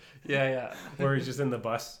meme. Yeah. Where he's just in the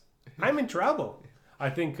bus. I'm in trouble. I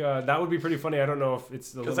think that would be pretty funny. I don't know if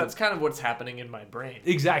it's because that's kind of what's happening in my brain.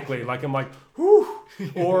 Exactly. Like I'm like, whew.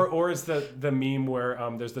 Or it's the meme where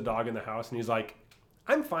there's the dog in the house and he's like,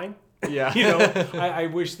 I'm fine. Yeah. I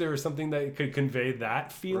wish there was something that could convey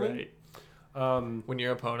that feeling. Right. When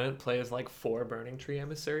your opponent plays like 4 Burning Tree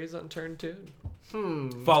Emissaries on turn 2.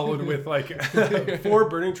 Followed with like 4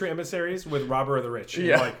 Burning Tree Emissaries with Robber of the Rich. And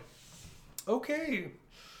you're like, okay.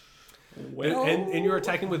 Well, and you're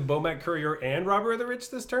attacking with Bomat Courier and Robber of the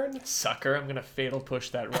Rich this turn? Sucker, I'm going to fatal push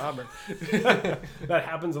that robber. That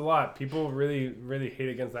happens a lot. People really, really hate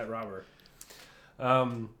against that robber.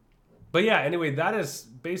 But yeah, anyway, that is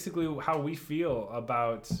basically how we feel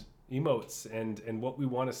about emotes and what we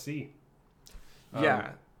want to see. I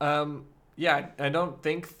don't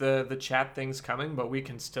think the chat thing's coming, but we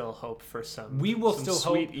can still hope for some. We will some still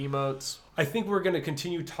sweet hope. Emotes. I think we're going to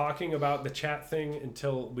continue talking about the chat thing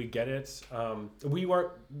until we get it. We're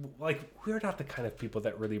not the kind of people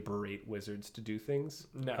that really berate wizards to do things.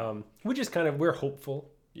 No. We're hopeful.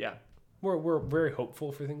 Yeah. We're very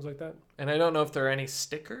hopeful for things like that. And I don't know if there are any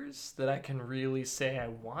stickers that I can really say I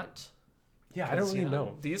want. Yeah, I don't really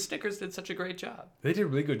know. These stickers did such a great job. They did a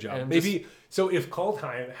really good job. And maybe so if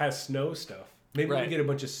Kaldheim has snow stuff, maybe we get a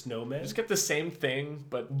bunch of snowmen. Just get the same thing,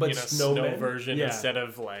 but snowmen. snow version instead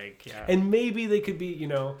of And maybe they could be, I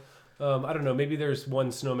don't know. Maybe there's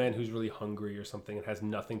one snowman who's really hungry or something and has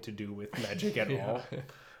nothing to do with magic at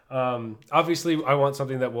all. Obviously, I want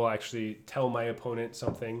something that will actually tell my opponent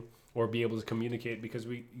something or be able to communicate, because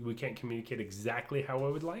we can't communicate exactly how I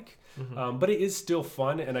would like. But it is still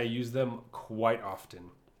fun, and I use them quite often.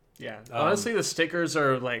 Yeah. Honestly, the stickers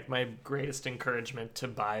are like my greatest encouragement to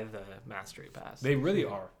buy the Mastery Pass. They really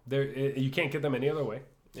are. You can't get them any other way.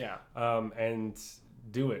 Yeah. And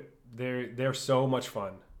do it. They're so much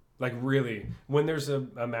fun. Like, really, when there's a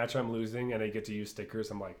match I'm losing and I get to use stickers,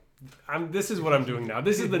 I'm like, this is what I'm doing now.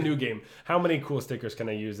 This is the new game. How many cool stickers can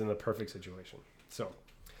I use in the perfect situation? So,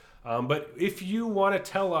 but if you want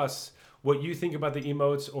to tell us what you think about the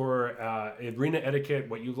emotes or arena etiquette,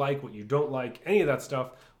 what you like, what you don't like, any of that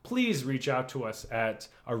stuff, please reach out to us at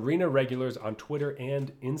Arena Regulars on Twitter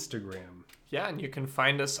and Instagram. Yeah, and you can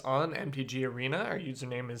find us on MTG Arena. Our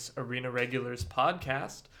username is Arena Regulars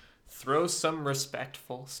Podcast. Throw some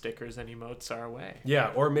respectful stickers and emotes our way.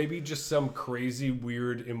 Yeah, or maybe just some crazy,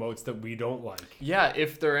 weird emotes that we don't like. Yeah,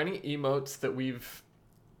 if there are any emotes that we've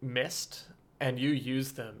missed and you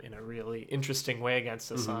use them in a really interesting way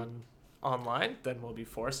against us on online, then we'll be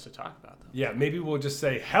forced to talk about them. Yeah, maybe we'll just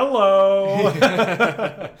say hello.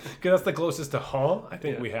 Because that's the closest to huh I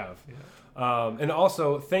think we have. Yeah. And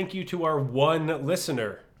also, thank you to our one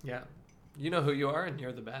listener. Yeah. You know who you are, and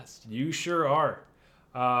you're the best. You sure are.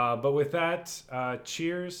 But with that,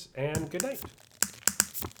 cheers and good night.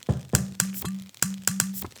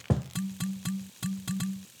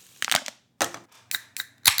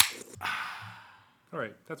 All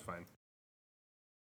right, that's fine.